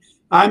stay,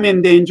 I'm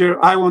in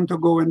danger, I want to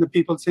go. And the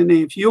people say, no,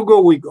 if you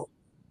go, we go.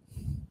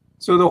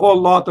 So the whole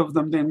lot of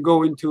them then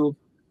go into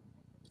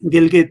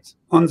Gilgit,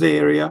 Honza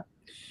area.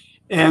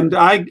 And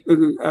I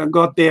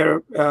got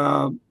there,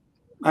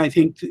 I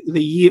think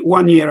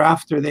 1 year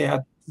after they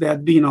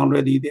had been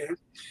already there.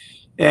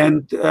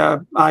 And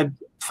I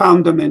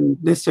found them in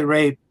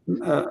disarray,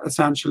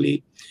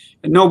 essentially.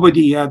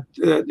 Nobody had,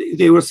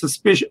 they were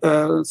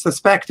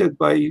suspected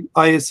by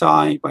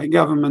ISI, by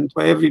government,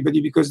 by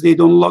everybody, because they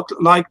don't look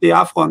like the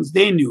Afghans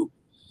they knew.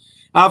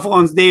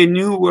 Afghans they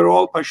knew were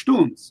all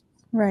Pashtuns.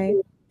 Right.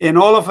 And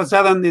all of a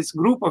sudden, this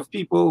group of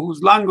people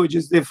whose language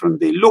is different,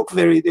 they look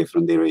very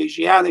different, they're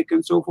Asiatic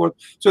and so forth.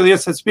 So they're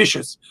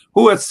suspicious.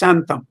 Who has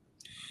sent them?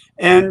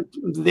 And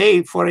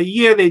for a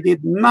year, they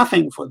did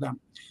nothing for them.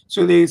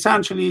 So they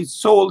essentially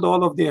sold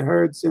all of their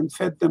herds and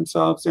fed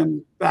themselves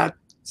in that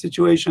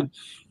situation.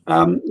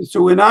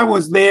 So when I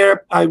was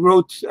there, I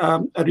wrote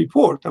a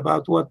report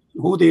about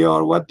who they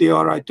are, what they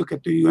are. I took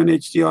it to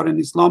UNHCR in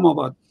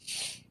Islamabad.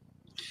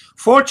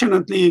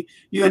 Fortunately,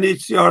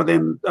 UNHCR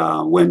then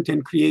went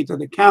and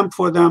created a camp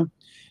for them.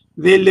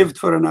 They lived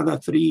for another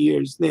 3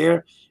 years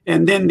there,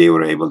 and then they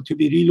were able to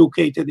be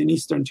relocated in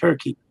eastern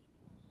Turkey.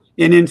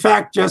 And in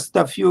fact, just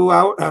a few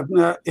hours,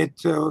 it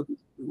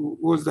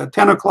was at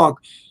 10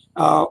 o'clock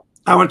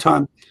our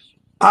time,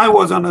 I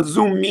was on a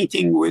Zoom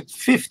meeting with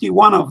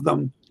 51 of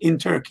them in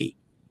Turkey.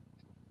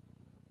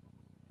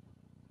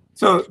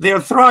 So they're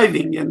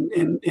thriving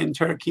in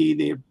Turkey.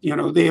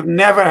 They have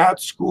never had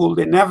school.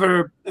 They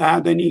never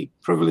had any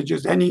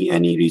privileges,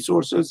 any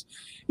resources.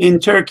 In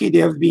Turkey, they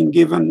have been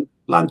given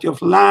plenty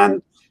of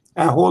land.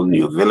 A whole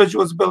new village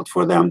was built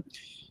for them.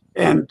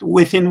 And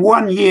within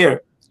 1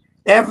 year,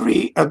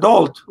 every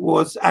adult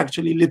was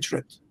actually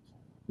literate,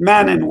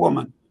 man and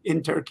woman.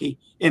 in Turkey,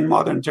 in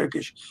modern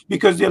Turkish,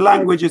 because the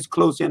language is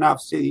close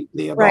enough. So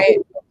they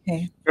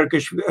adopted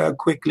Turkish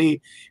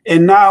quickly,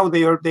 and now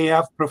they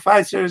have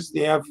professors,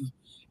 they have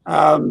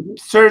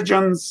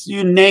surgeons,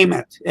 you name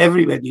it,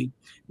 everybody.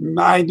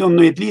 I don't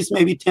know, at least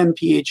maybe 10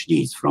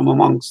 PhDs from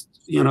amongst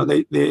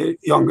the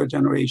younger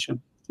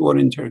generation who are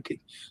in Turkey.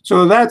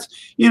 So that's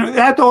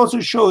that also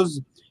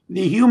shows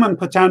the human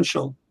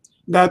potential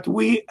that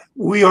we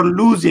are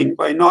losing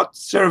by not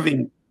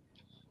serving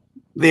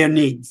their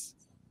needs.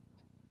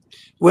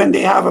 When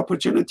they have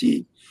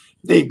opportunity,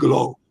 they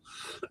glow.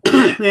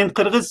 And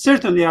Kyrgyz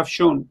certainly have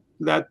shown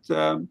that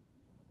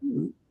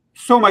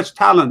so much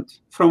talent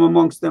from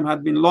amongst them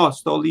had been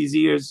lost all these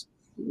years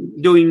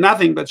doing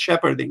nothing but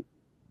shepherding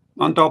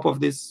on top of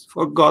this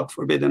God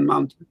forbidden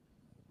mountain.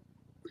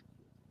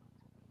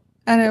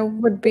 And it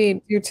would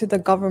be due to the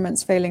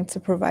governments failing to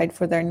provide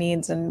for their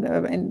needs and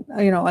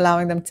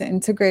allowing them to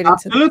integrate.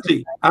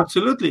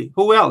 Absolutely.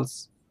 Who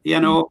else?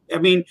 I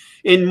mean,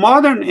 in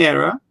modern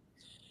era,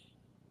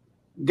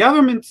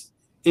 governments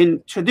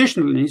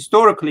traditionally,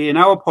 historically, in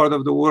our part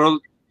of the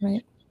world,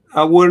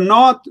 were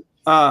not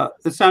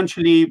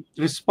essentially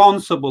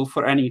responsible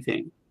for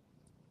anything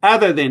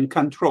other than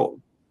control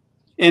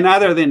and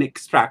other than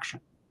extraction.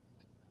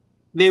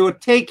 They were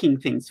taking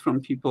things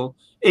from people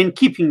and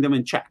keeping them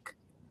in check.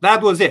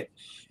 That was it.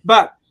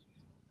 But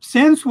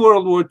since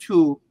World War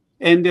II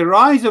and the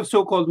rise of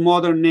so-called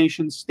modern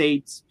nation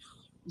states,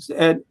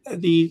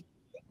 the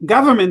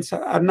governments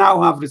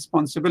now have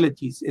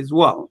responsibilities as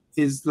well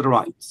as the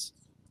rights.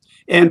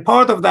 And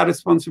part of that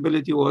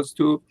responsibility was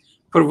to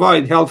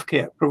provide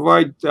healthcare,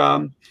 provide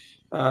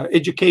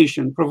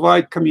education,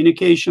 provide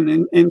communication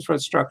and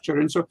infrastructure.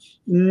 And so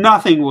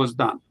nothing was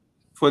done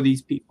for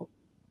these people.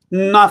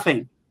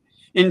 Nothing.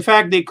 In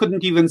fact, they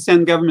couldn't even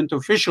send government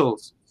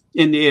officials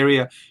in the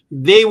area.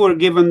 They were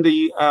given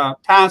the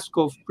task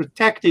of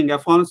protecting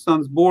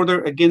Afghanistan's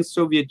border against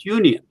Soviet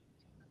Union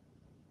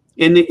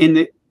in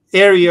the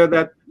area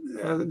that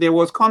there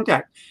was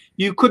contact.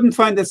 You couldn't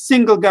find a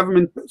single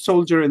government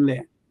soldier in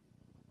there.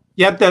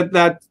 Yet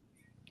that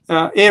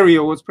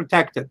area was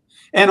protected,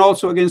 and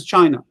also against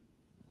China.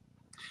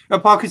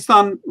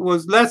 Pakistan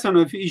was less of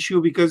an issue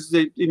because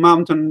the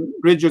mountain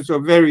ridges are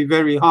very,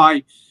 very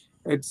high.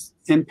 It's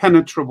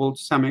impenetrable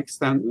to some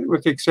extent,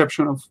 with the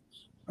exception of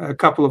a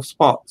couple of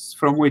spots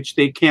from which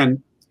they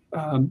can,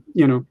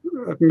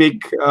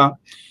 make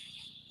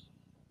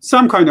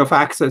some kind of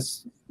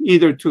access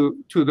either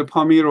to the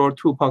Pamir or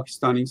to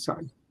Pakistani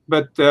side.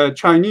 But the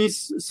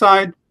Chinese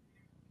side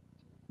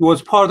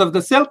was part of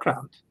the Silk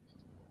Route.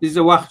 This is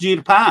a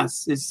Waqjir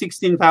Pass. It's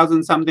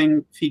 16,000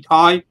 something feet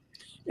high,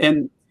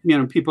 and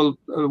people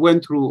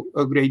went through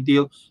a great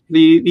deal.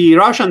 The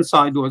Russian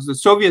side the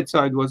Soviet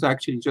side was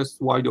actually just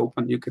wide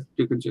open. You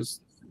could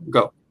just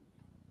go.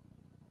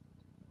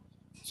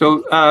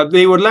 So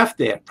they were left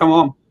there. Come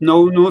on,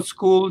 no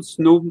schools,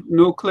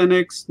 no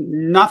clinics,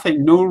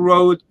 nothing, no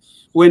road.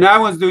 When I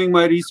was doing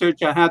my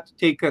research, I had to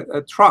take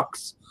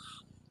trucks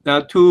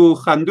to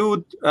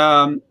Khandud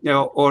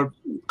or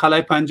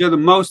Qalai Panja the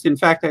most. In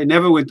fact, I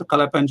never went to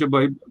Qalai Panja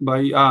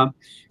by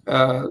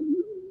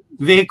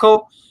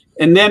vehicle.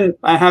 And then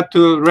I had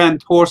to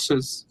rent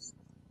horses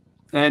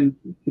and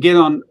get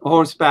on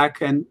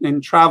horseback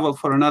and travel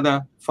for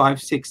another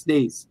 5-6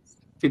 days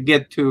to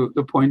get to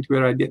the point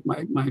where I did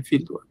my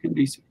fieldwork and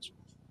research.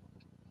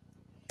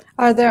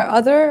 Are there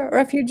other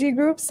refugee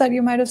groups that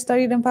you might have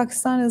studied in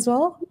Pakistan as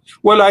well?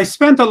 Well, I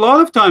spent a lot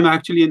of time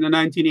actually in the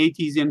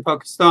 1980s in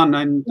Pakistan,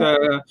 and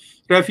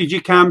refugee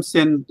camps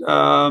in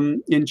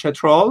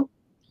Chatral,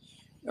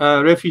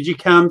 refugee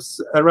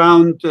camps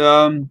around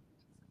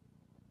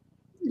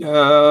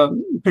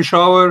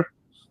Peshawar,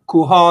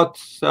 Kuhat,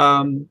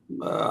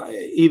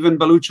 even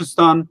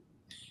Baluchistan,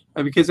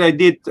 because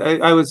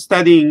I was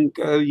studying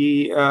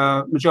the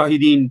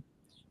Mujahideen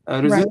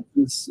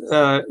resistance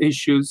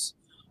issues.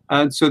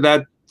 And so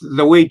that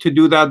the way to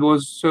do that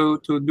was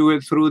to do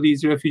it through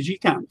these refugee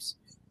camps.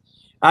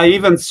 I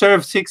even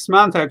served 6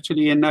 months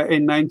actually in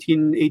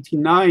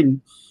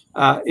 1989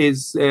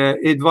 as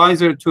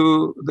advisor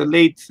to the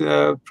late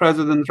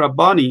President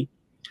Rabbani,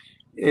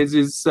 as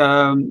his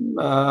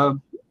what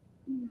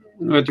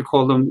do you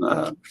call them,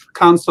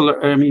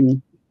 counselor,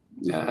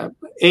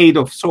 aid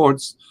of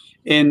sorts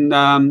in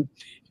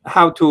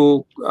how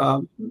to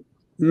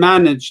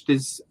manage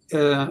this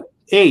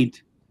aid.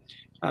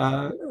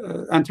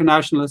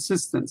 International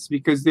assistance,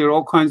 because there are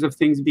all kinds of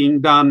things being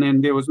done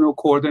and there was no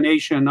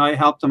coordination. I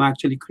helped them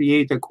actually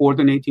create a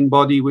coordinating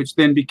body, which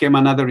then became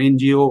another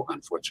NGO,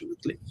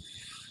 unfortunately.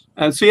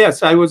 So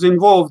yes, I was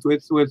involved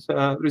with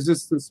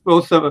resistance,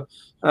 both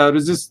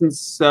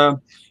resistance.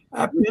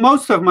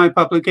 Most of my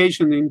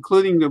publication,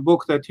 including the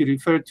book that you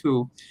referred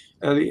to,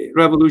 the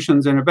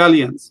Revolutions and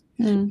Rebellions,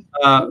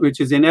 which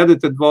is an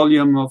edited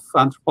volume of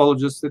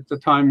anthropologists at the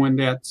time when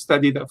they had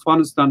studied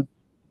Afghanistan,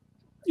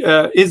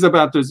 is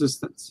about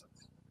resistance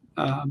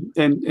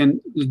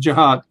and the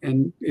jihad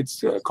and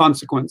its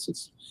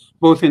consequences,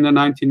 both in the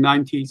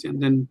 1990s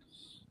and then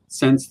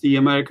since the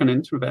American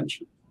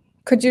intervention.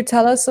 Could you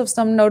tell us of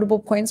some notable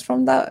points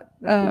from that,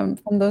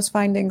 from those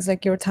findings,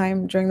 like your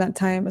time during that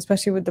time,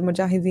 especially with the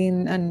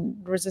Mujahideen and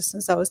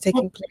resistance that was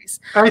taking place?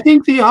 I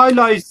think the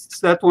highlights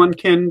that one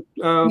can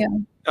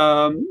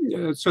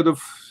sort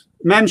of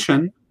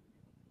mention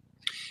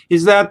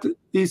is that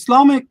the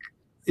Islamic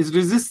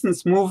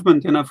resistance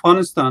movement in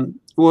Afghanistan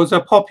was a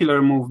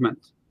popular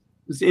movement.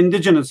 It's an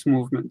indigenous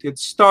movement. It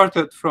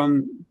started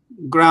from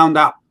ground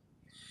up.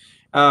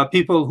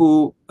 People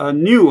who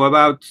knew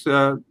about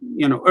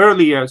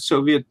earlier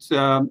Soviet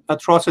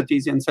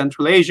atrocities in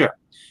Central Asia.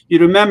 You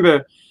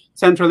remember,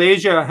 Central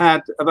Asia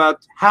had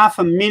about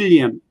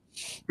 500,000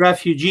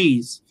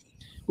 refugees,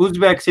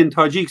 Uzbeks and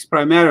Tajiks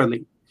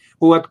primarily,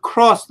 who had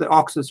crossed the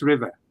Oxus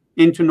River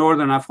into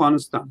northern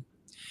Afghanistan.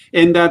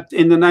 And that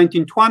in the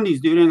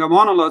 1920s, during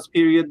Amanullah's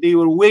period, they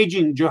were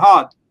waging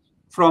jihad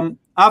from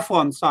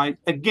Afghan side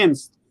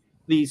against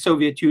the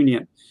Soviet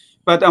Union.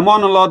 But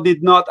Amanullah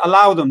did not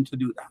allow them to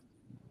do that,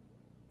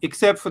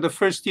 except for the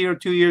first year,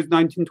 2 years,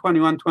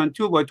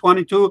 1921-22. By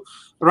 22,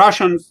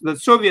 the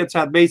Soviets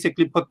had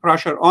basically put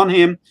pressure on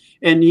him,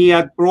 and he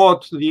had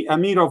brought the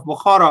Emir of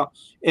Bukhara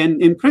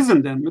and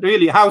imprisoned him,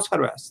 really house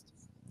arrest,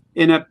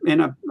 in a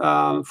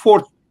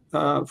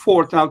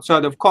fort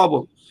outside of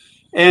Kabul.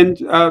 And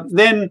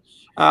then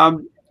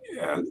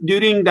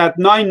during that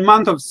 9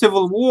 months of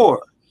civil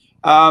war,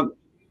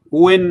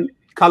 when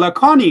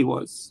Kalakani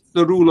was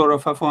the ruler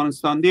of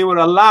Afghanistan, they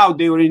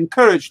were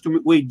encouraged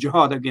to wage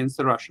jihad against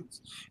the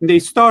Russians. And they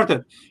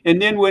started.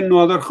 And then when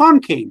Nader Khan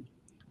came,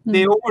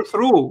 they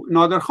overthrew.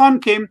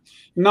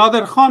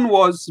 Nader Khan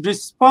was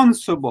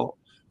responsible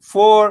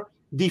for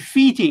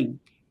defeating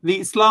the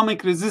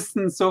Islamic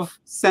resistance of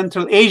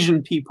Central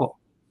Asian people.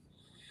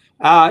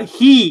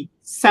 He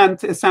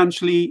sent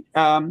essentially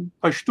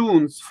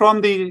Pashtuns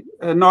from the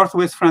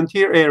northwest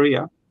frontier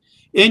area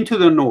into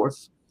the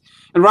north.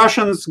 And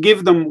Russians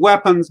give them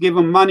weapons, give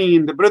them money,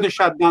 and the British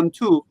had done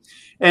too.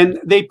 And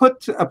they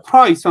put a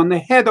price on the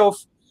head of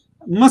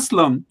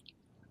Muslim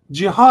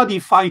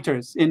jihadi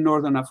fighters in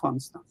northern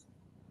Afghanistan.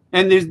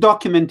 And there's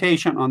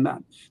documentation on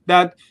that,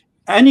 that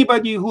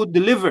anybody who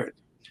delivered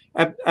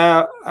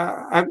a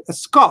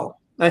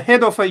skull, the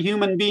head of a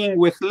human being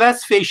with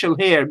less facial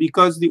hair,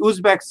 because the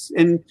Uzbeks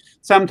and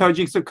some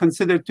Tajiks are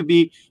considered to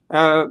be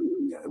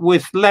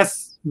with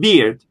less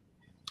beard,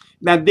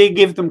 that they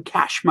give them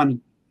cash money.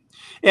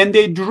 And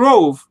they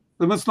drove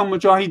the Muslim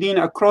Mujahideen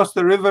across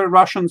the river.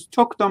 Russians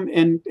took them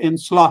and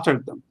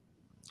slaughtered them.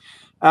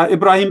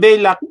 Ibrahim Bey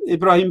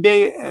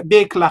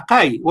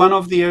Laqai, one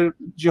of their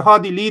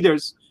jihadi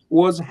leaders,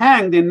 was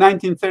hanged in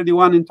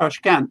 1931 in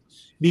Tashkent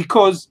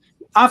because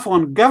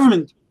Afghan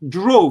government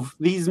drove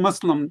these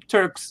Muslim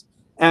Turks,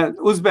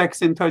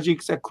 Uzbeks and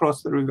Tajiks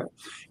across the river.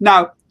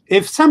 Now,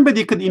 if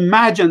somebody could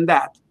imagine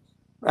that,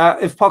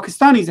 if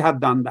Pakistanis had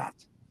done that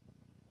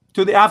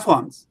to the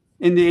Afghans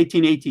in the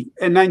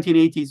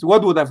 1980s,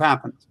 what would have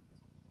happened?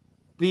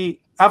 The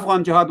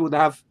Afghan jihad would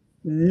have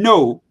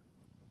no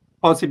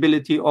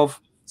possibility of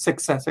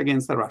success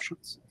against the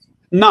Russians.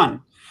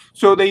 None.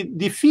 So the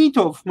defeat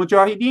of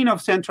Mujahideen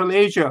of Central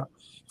Asia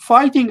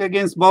fighting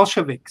against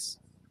Bolsheviks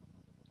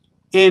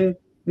in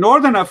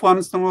northern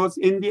Afghanistan was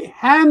in the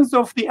hands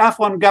of the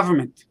Afghan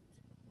government.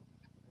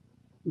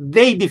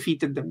 They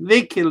defeated them,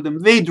 they killed them,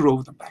 they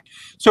drove them back.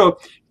 So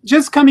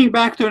just coming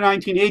back to the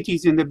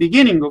 1980s, in the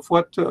beginning of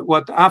what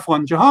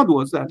Afghan jihad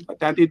was,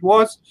 that it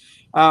was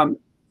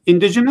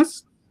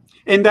indigenous,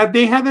 and that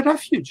they had a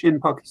refuge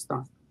in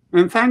Pakistan.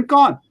 And thank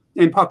God.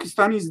 And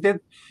Pakistanis did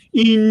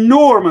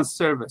enormous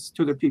service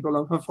to the people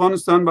of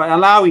Afghanistan by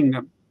allowing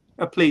them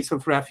a place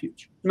of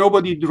refuge.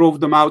 Nobody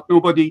drove them out.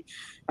 Nobody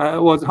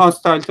was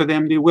hostile to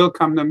them. They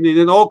welcomed them. They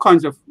did all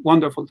kinds of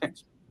wonderful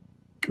things.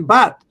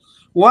 But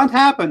what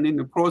happened in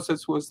the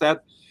process was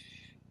that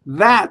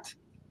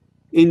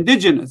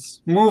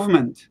indigenous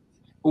movement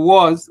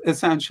was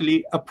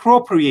essentially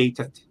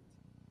appropriated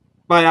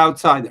by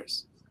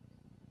outsiders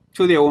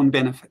to their own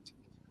benefit.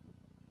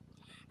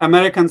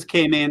 Americans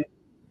came in,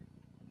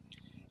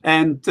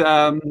 and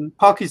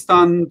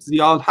Pakistan,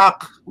 Zia-ul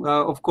Haq,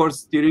 of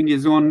course, during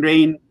his own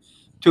reign,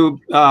 to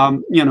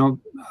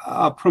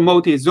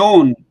promote his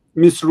own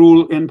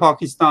misrule in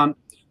Pakistan,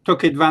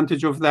 took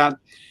advantage of that.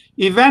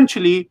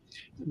 Eventually,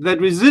 the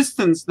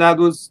resistance that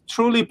was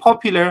truly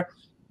popular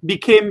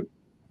became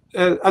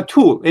a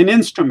tool, an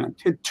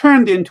instrument. It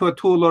turned into a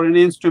tool or an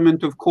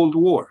instrument of Cold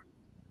War.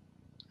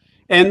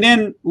 And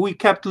then we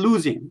kept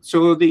losing.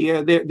 So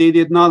they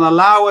did not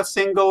allow a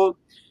single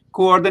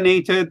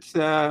coordinated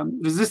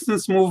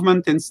resistance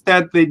movement.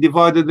 Instead, they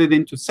divided it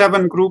into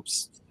 7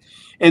 groups.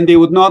 And they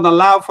would not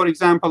allow, for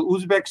example,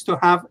 Uzbeks to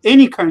have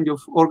any kind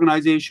of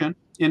organization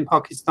in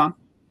Pakistan.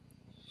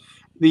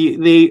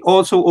 They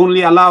also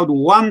only allowed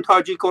one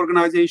Tajik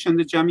organization,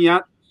 the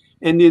Jamiat,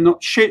 and then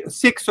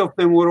 6 of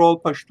them were all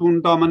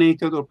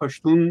Pashtun-dominated or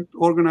Pashtun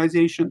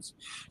organizations.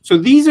 So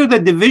these are the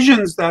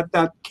divisions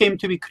that came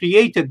to be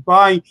created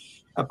by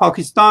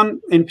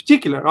Pakistan, in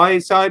particular,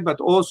 ISI,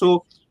 but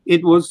also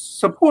it was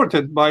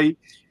supported by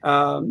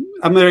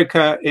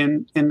America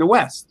in the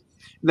West,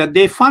 that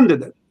they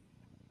funded it.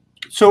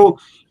 So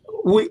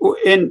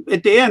and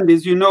at the end,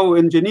 as you know,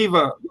 in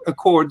Geneva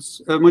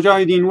Accords,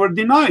 Mujahideen were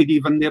denied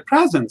even their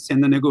presence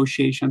in the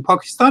negotiation.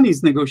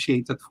 Pakistanis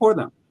negotiated for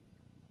them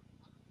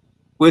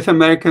with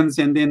Americans,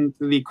 and then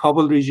the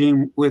Kabul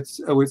regime with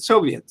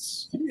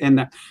Soviets.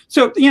 And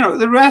so,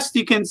 the rest,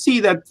 you can see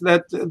that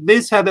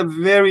this had a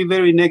very,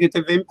 very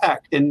negative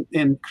impact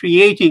in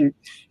creating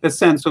a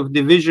sense of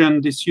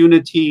division,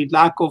 disunity,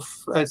 lack of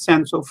a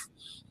sense of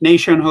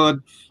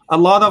nationhood. A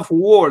lot of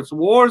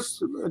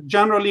wars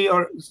generally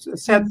are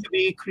said to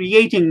be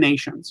creating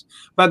nations.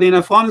 But in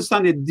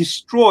Afghanistan, it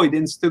destroyed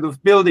instead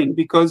of building,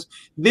 because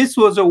this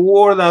was a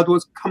war that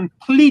was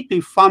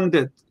completely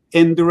funded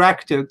and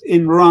directed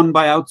and run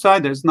by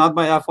outsiders, not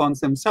by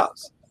Afghans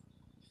themselves.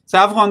 So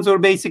Afghans were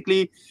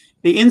basically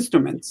the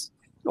instruments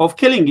of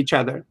killing each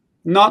other,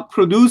 not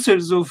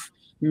producers of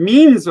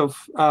means of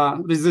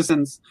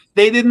resistance.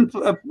 They didn't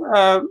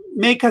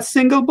make a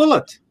single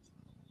bullet.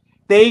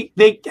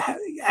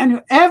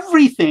 And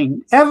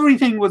everything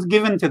was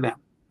given to them,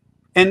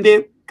 and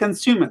they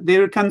consume it. They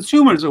were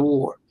consumers of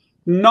war,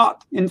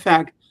 not in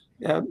fact,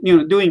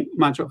 doing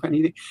much of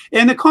anything.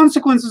 And the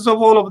consequences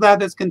of all of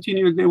that has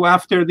continued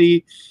after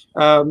the,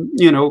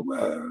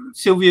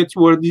 Soviets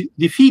were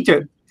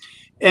defeated,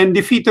 and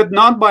defeated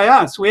not by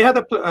us. We had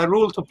a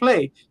role to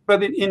play,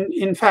 but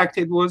in fact,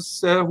 it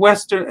was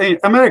Western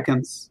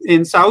Americans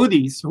and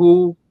Saudis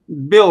who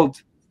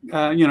built,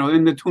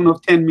 in the tune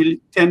of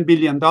 $10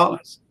 billion,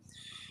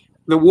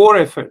 the war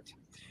effort,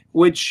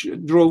 which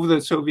drove the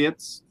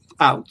Soviets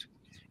out.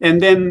 And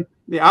then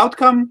the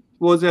outcome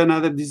was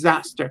another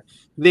disaster.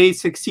 They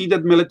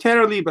succeeded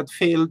militarily, but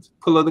failed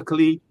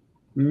politically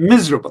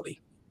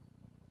miserably.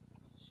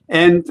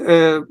 And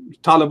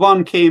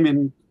Taliban came,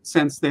 and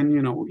since then,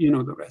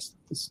 the rest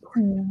of the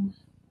story.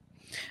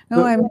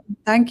 No,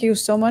 thank you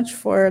so much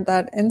for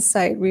that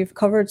insight. We've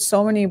covered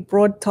so many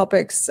broad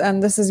topics,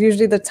 and this is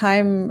usually the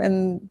time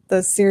in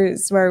the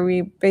series where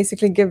we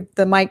basically give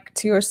the mic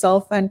to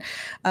yourself and,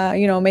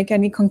 make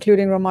any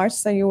concluding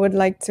remarks that you would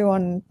like to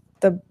on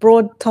the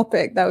broad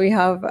topic that we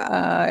have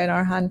in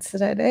our hands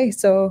today.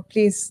 So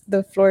please,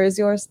 the floor is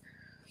yours.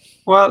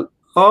 Well,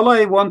 all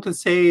I want to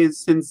say is,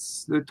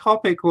 since the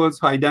topic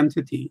was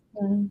identity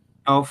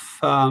of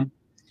the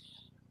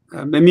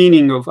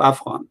meaning of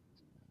Afghan,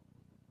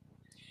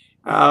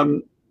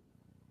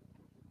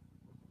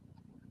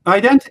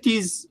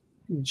 identities,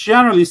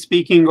 generally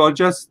speaking, are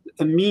just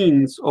a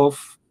means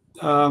of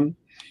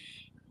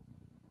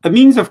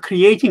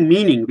creating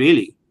meaning,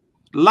 really.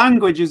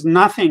 Language is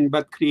nothing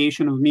but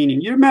creation of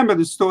meaning. You remember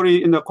the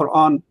story in the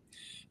Quran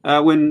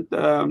when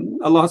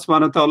Allah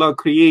subhanahu wa ta'ala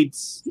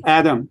creates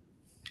Adam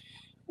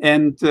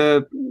and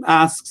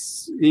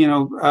asks,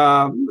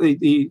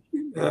 the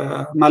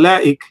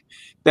Malaik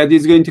that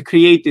he's going to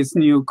create this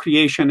new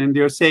creation, and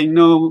they're saying,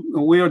 no,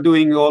 we are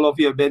doing all of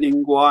your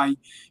bidding. Why?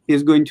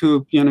 He's going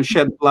to,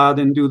 shed blood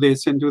and do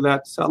this and do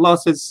that. So Allah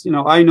says,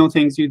 I know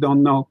things you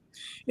don't know.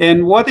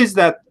 And what is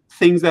that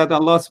things that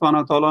Allah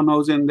subhanahu wa ta'ala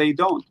knows and they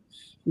don't?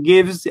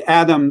 Gives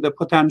Adam the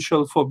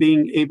potential for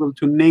being able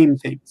to name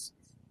things.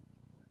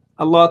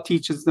 Allah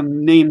teaches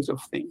them names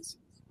of things,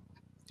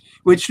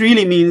 which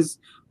really means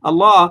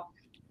Allah,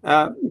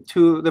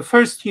 to the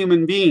first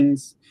human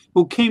beings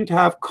who came to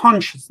have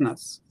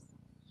consciousness,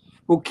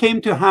 who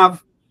came to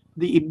have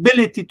the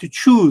ability to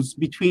choose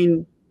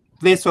between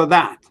this or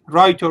that,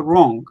 right or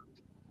wrong.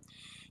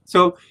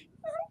 So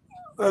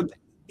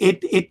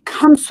it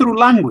comes through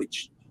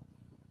language.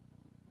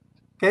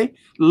 Okay,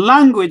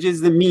 language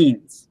is the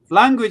means.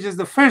 Language is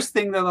the first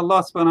thing that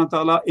Allah subhanahu wa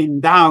ta'ala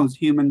endows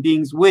human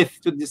beings with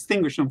to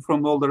distinguish them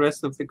from all the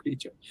rest of the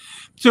creature.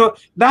 So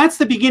that's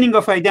the beginning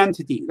of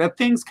identity, that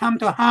things come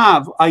to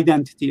have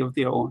identity of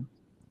their own.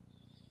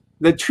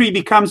 The tree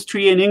becomes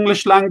tree in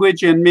English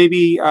language, and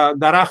maybe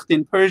darakht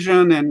in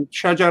Persian, and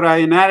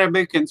shajara in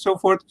Arabic, and so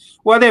forth,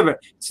 whatever.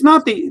 It's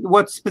not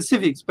what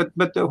specifics,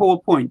 but the whole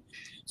point.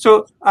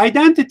 So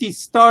identity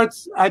is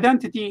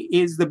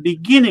the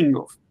beginning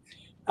of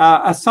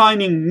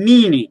assigning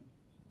meaning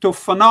to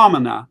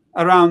phenomena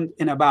around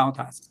and about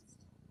us.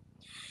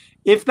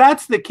 If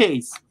that's the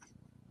case,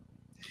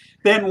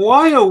 then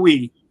why are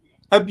we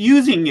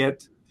abusing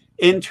it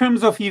in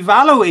terms of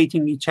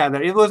evaluating each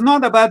other? It was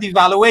not about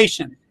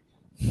evaluation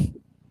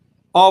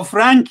of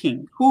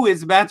ranking, who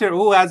is better,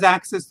 who has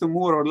access to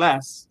more or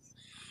less.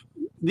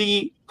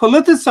 The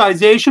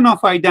politicization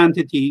of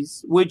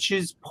identities, which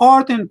is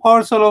part and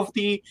parcel of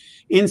the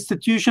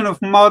institution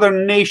of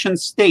modern nation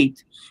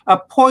state, a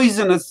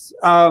poisonous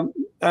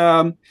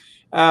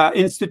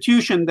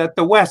institution that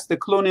the West, the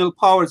colonial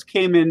powers,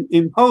 came and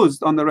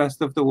imposed on the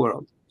rest of the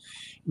world.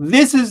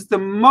 This is the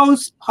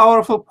most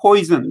powerful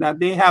poison that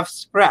they have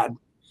spread.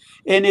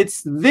 And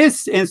it's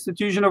this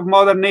institution of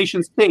modern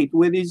nation state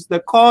which is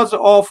the cause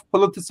of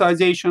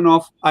politicization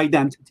of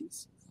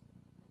identities.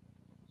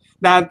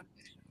 That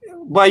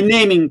by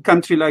naming a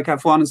country like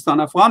Afghanistan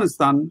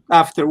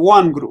after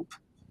one group,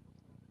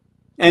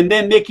 and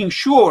then making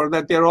sure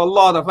that there are a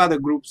lot of other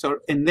groups are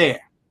in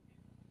there,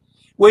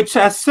 which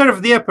has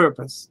served their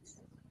purpose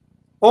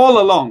all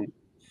along,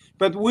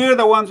 But we're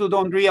the ones who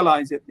don't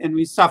realize it, and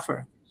we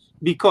suffer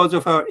because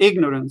of our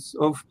ignorance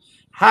of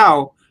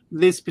how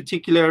this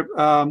particular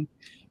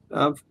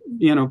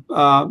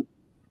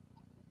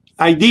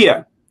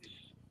idea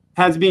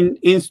has been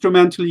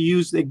instrumentally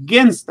used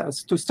against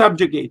us to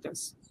subjugate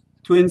us,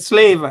 to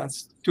enslave us,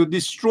 to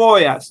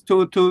destroy us,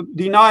 to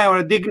deny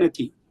our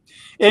dignity.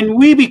 And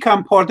we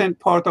become part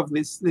of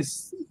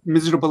this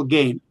miserable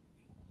game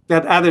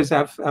that others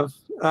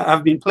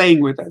have been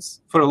playing with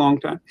us for a long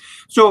time.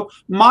 So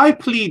my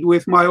plea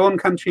with my own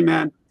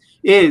countrymen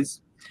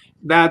is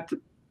that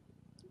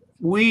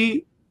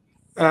we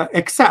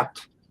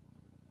accept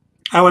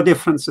our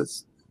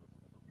differences,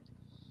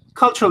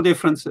 cultural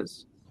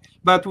differences,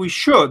 but we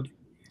should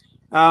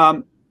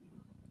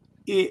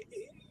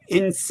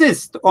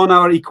insist on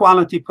our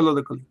equality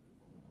politically.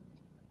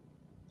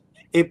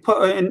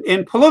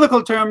 In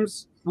political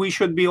terms, we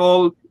should be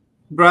all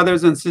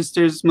brothers and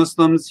sisters,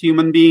 Muslims,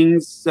 human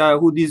beings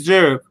who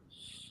deserve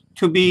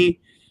to be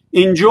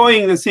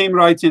enjoying the same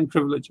rights and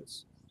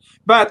privileges.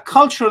 But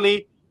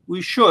culturally,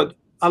 we should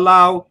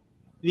allow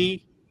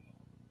the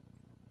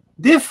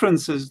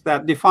differences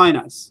that define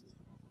us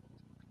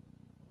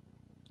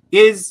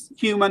is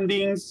human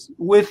beings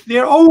with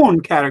their own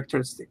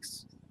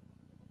characteristics.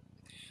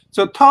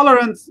 So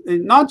tolerance,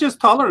 not just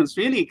tolerance,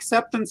 really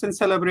acceptance and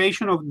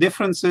celebration of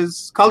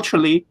differences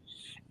culturally,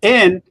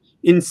 and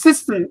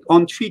insistent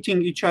on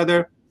treating each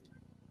other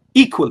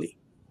equally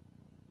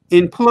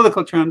in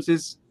political terms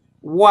is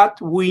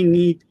what we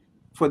need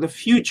for the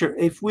future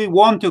if we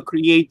want to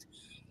create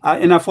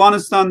an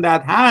Afghanistan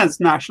that has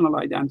national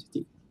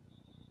identity,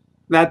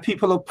 that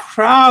people are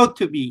proud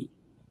to be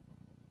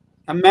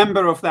a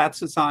member of that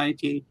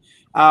society,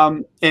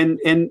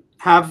 and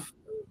have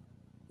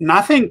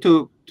nothing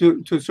to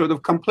sort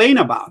of complain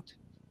about.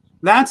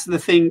 That's the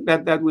thing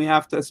that we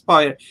have to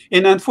aspire.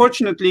 And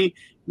unfortunately,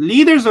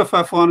 leaders of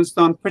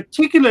Afghanistan,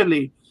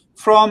 particularly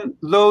from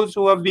those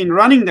who have been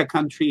running the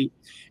country,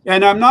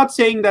 and I'm not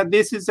saying that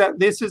this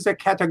is a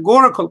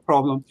categorical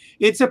problem.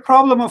 It's a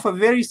problem of a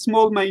very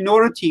small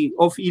minority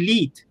of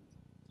elite,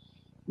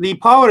 the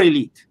power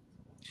elite,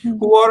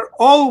 who are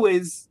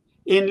always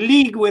in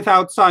league with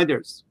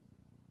outsiders.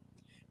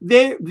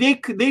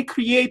 They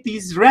create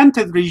these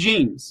rented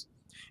regimes.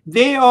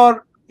 They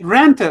are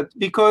rented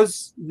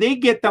because they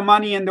get the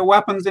money and the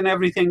weapons and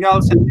everything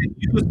else, and they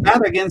use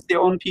that against their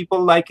own people,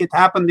 like it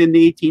happened in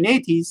the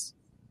 1880s.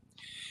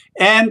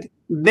 And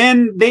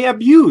then they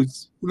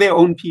abuse their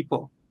own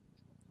people.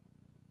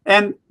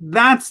 And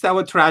that's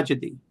our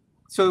tragedy.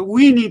 So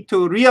we need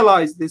to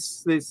realize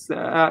this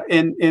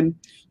and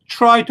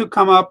try to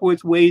come up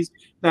with ways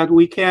that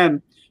we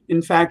can,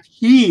 in fact,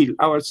 heal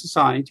our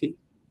society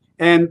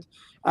and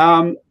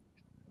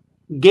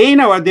gain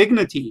our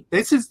dignity.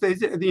 This is,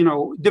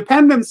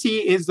 dependency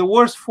is the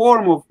worst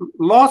form of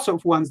loss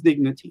of one's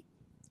dignity.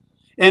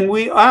 And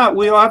we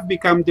have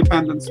become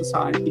dependent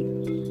society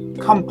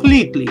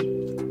completely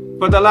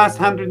for the last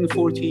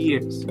 140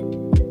 years.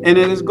 And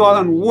it has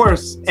gotten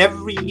worse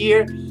every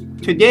year.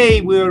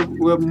 Today, we're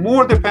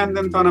more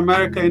dependent on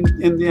America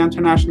in the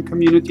international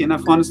community in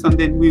Afghanistan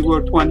than we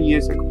were 20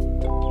 years ago.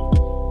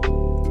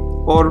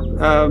 Or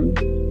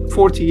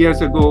 40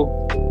 years ago,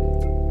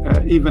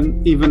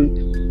 even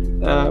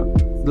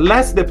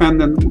less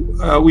dependent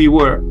we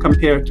were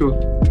compared to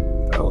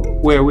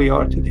where we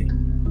are today.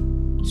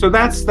 So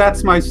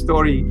that's my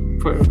story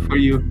for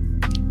you.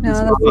 No,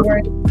 that's a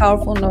very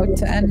powerful note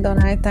to end on.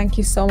 I thank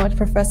you so much,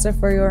 Professor,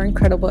 for your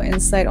incredible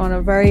insight on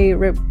a very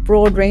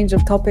broad range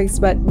of topics,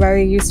 but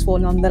very useful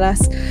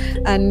nonetheless.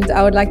 And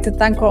I would like to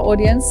thank our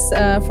audience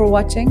for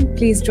watching.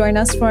 Please join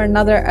us for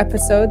another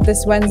episode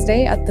this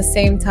Wednesday at the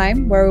same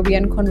time, where we'll be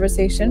in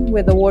conversation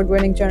with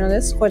award-winning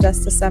journalist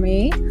Khojasta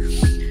Samii.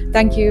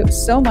 Thank you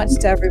so much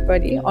to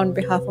everybody on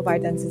behalf of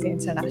Identity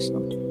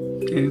International.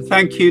 Okay,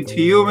 thank you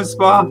to you,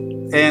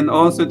 Misbah, and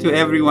also to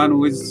everyone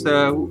who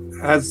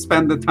has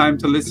spent the time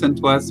to listen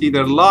to us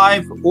either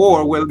live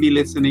or will be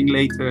listening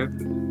later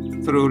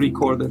through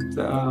recorded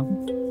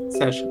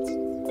sessions.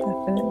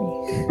 Definitely.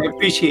 I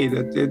appreciate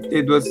it.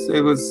 It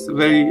was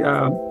very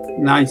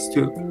nice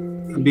to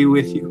be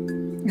with you.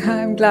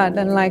 I'm glad,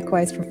 and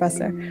likewise,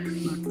 Professor.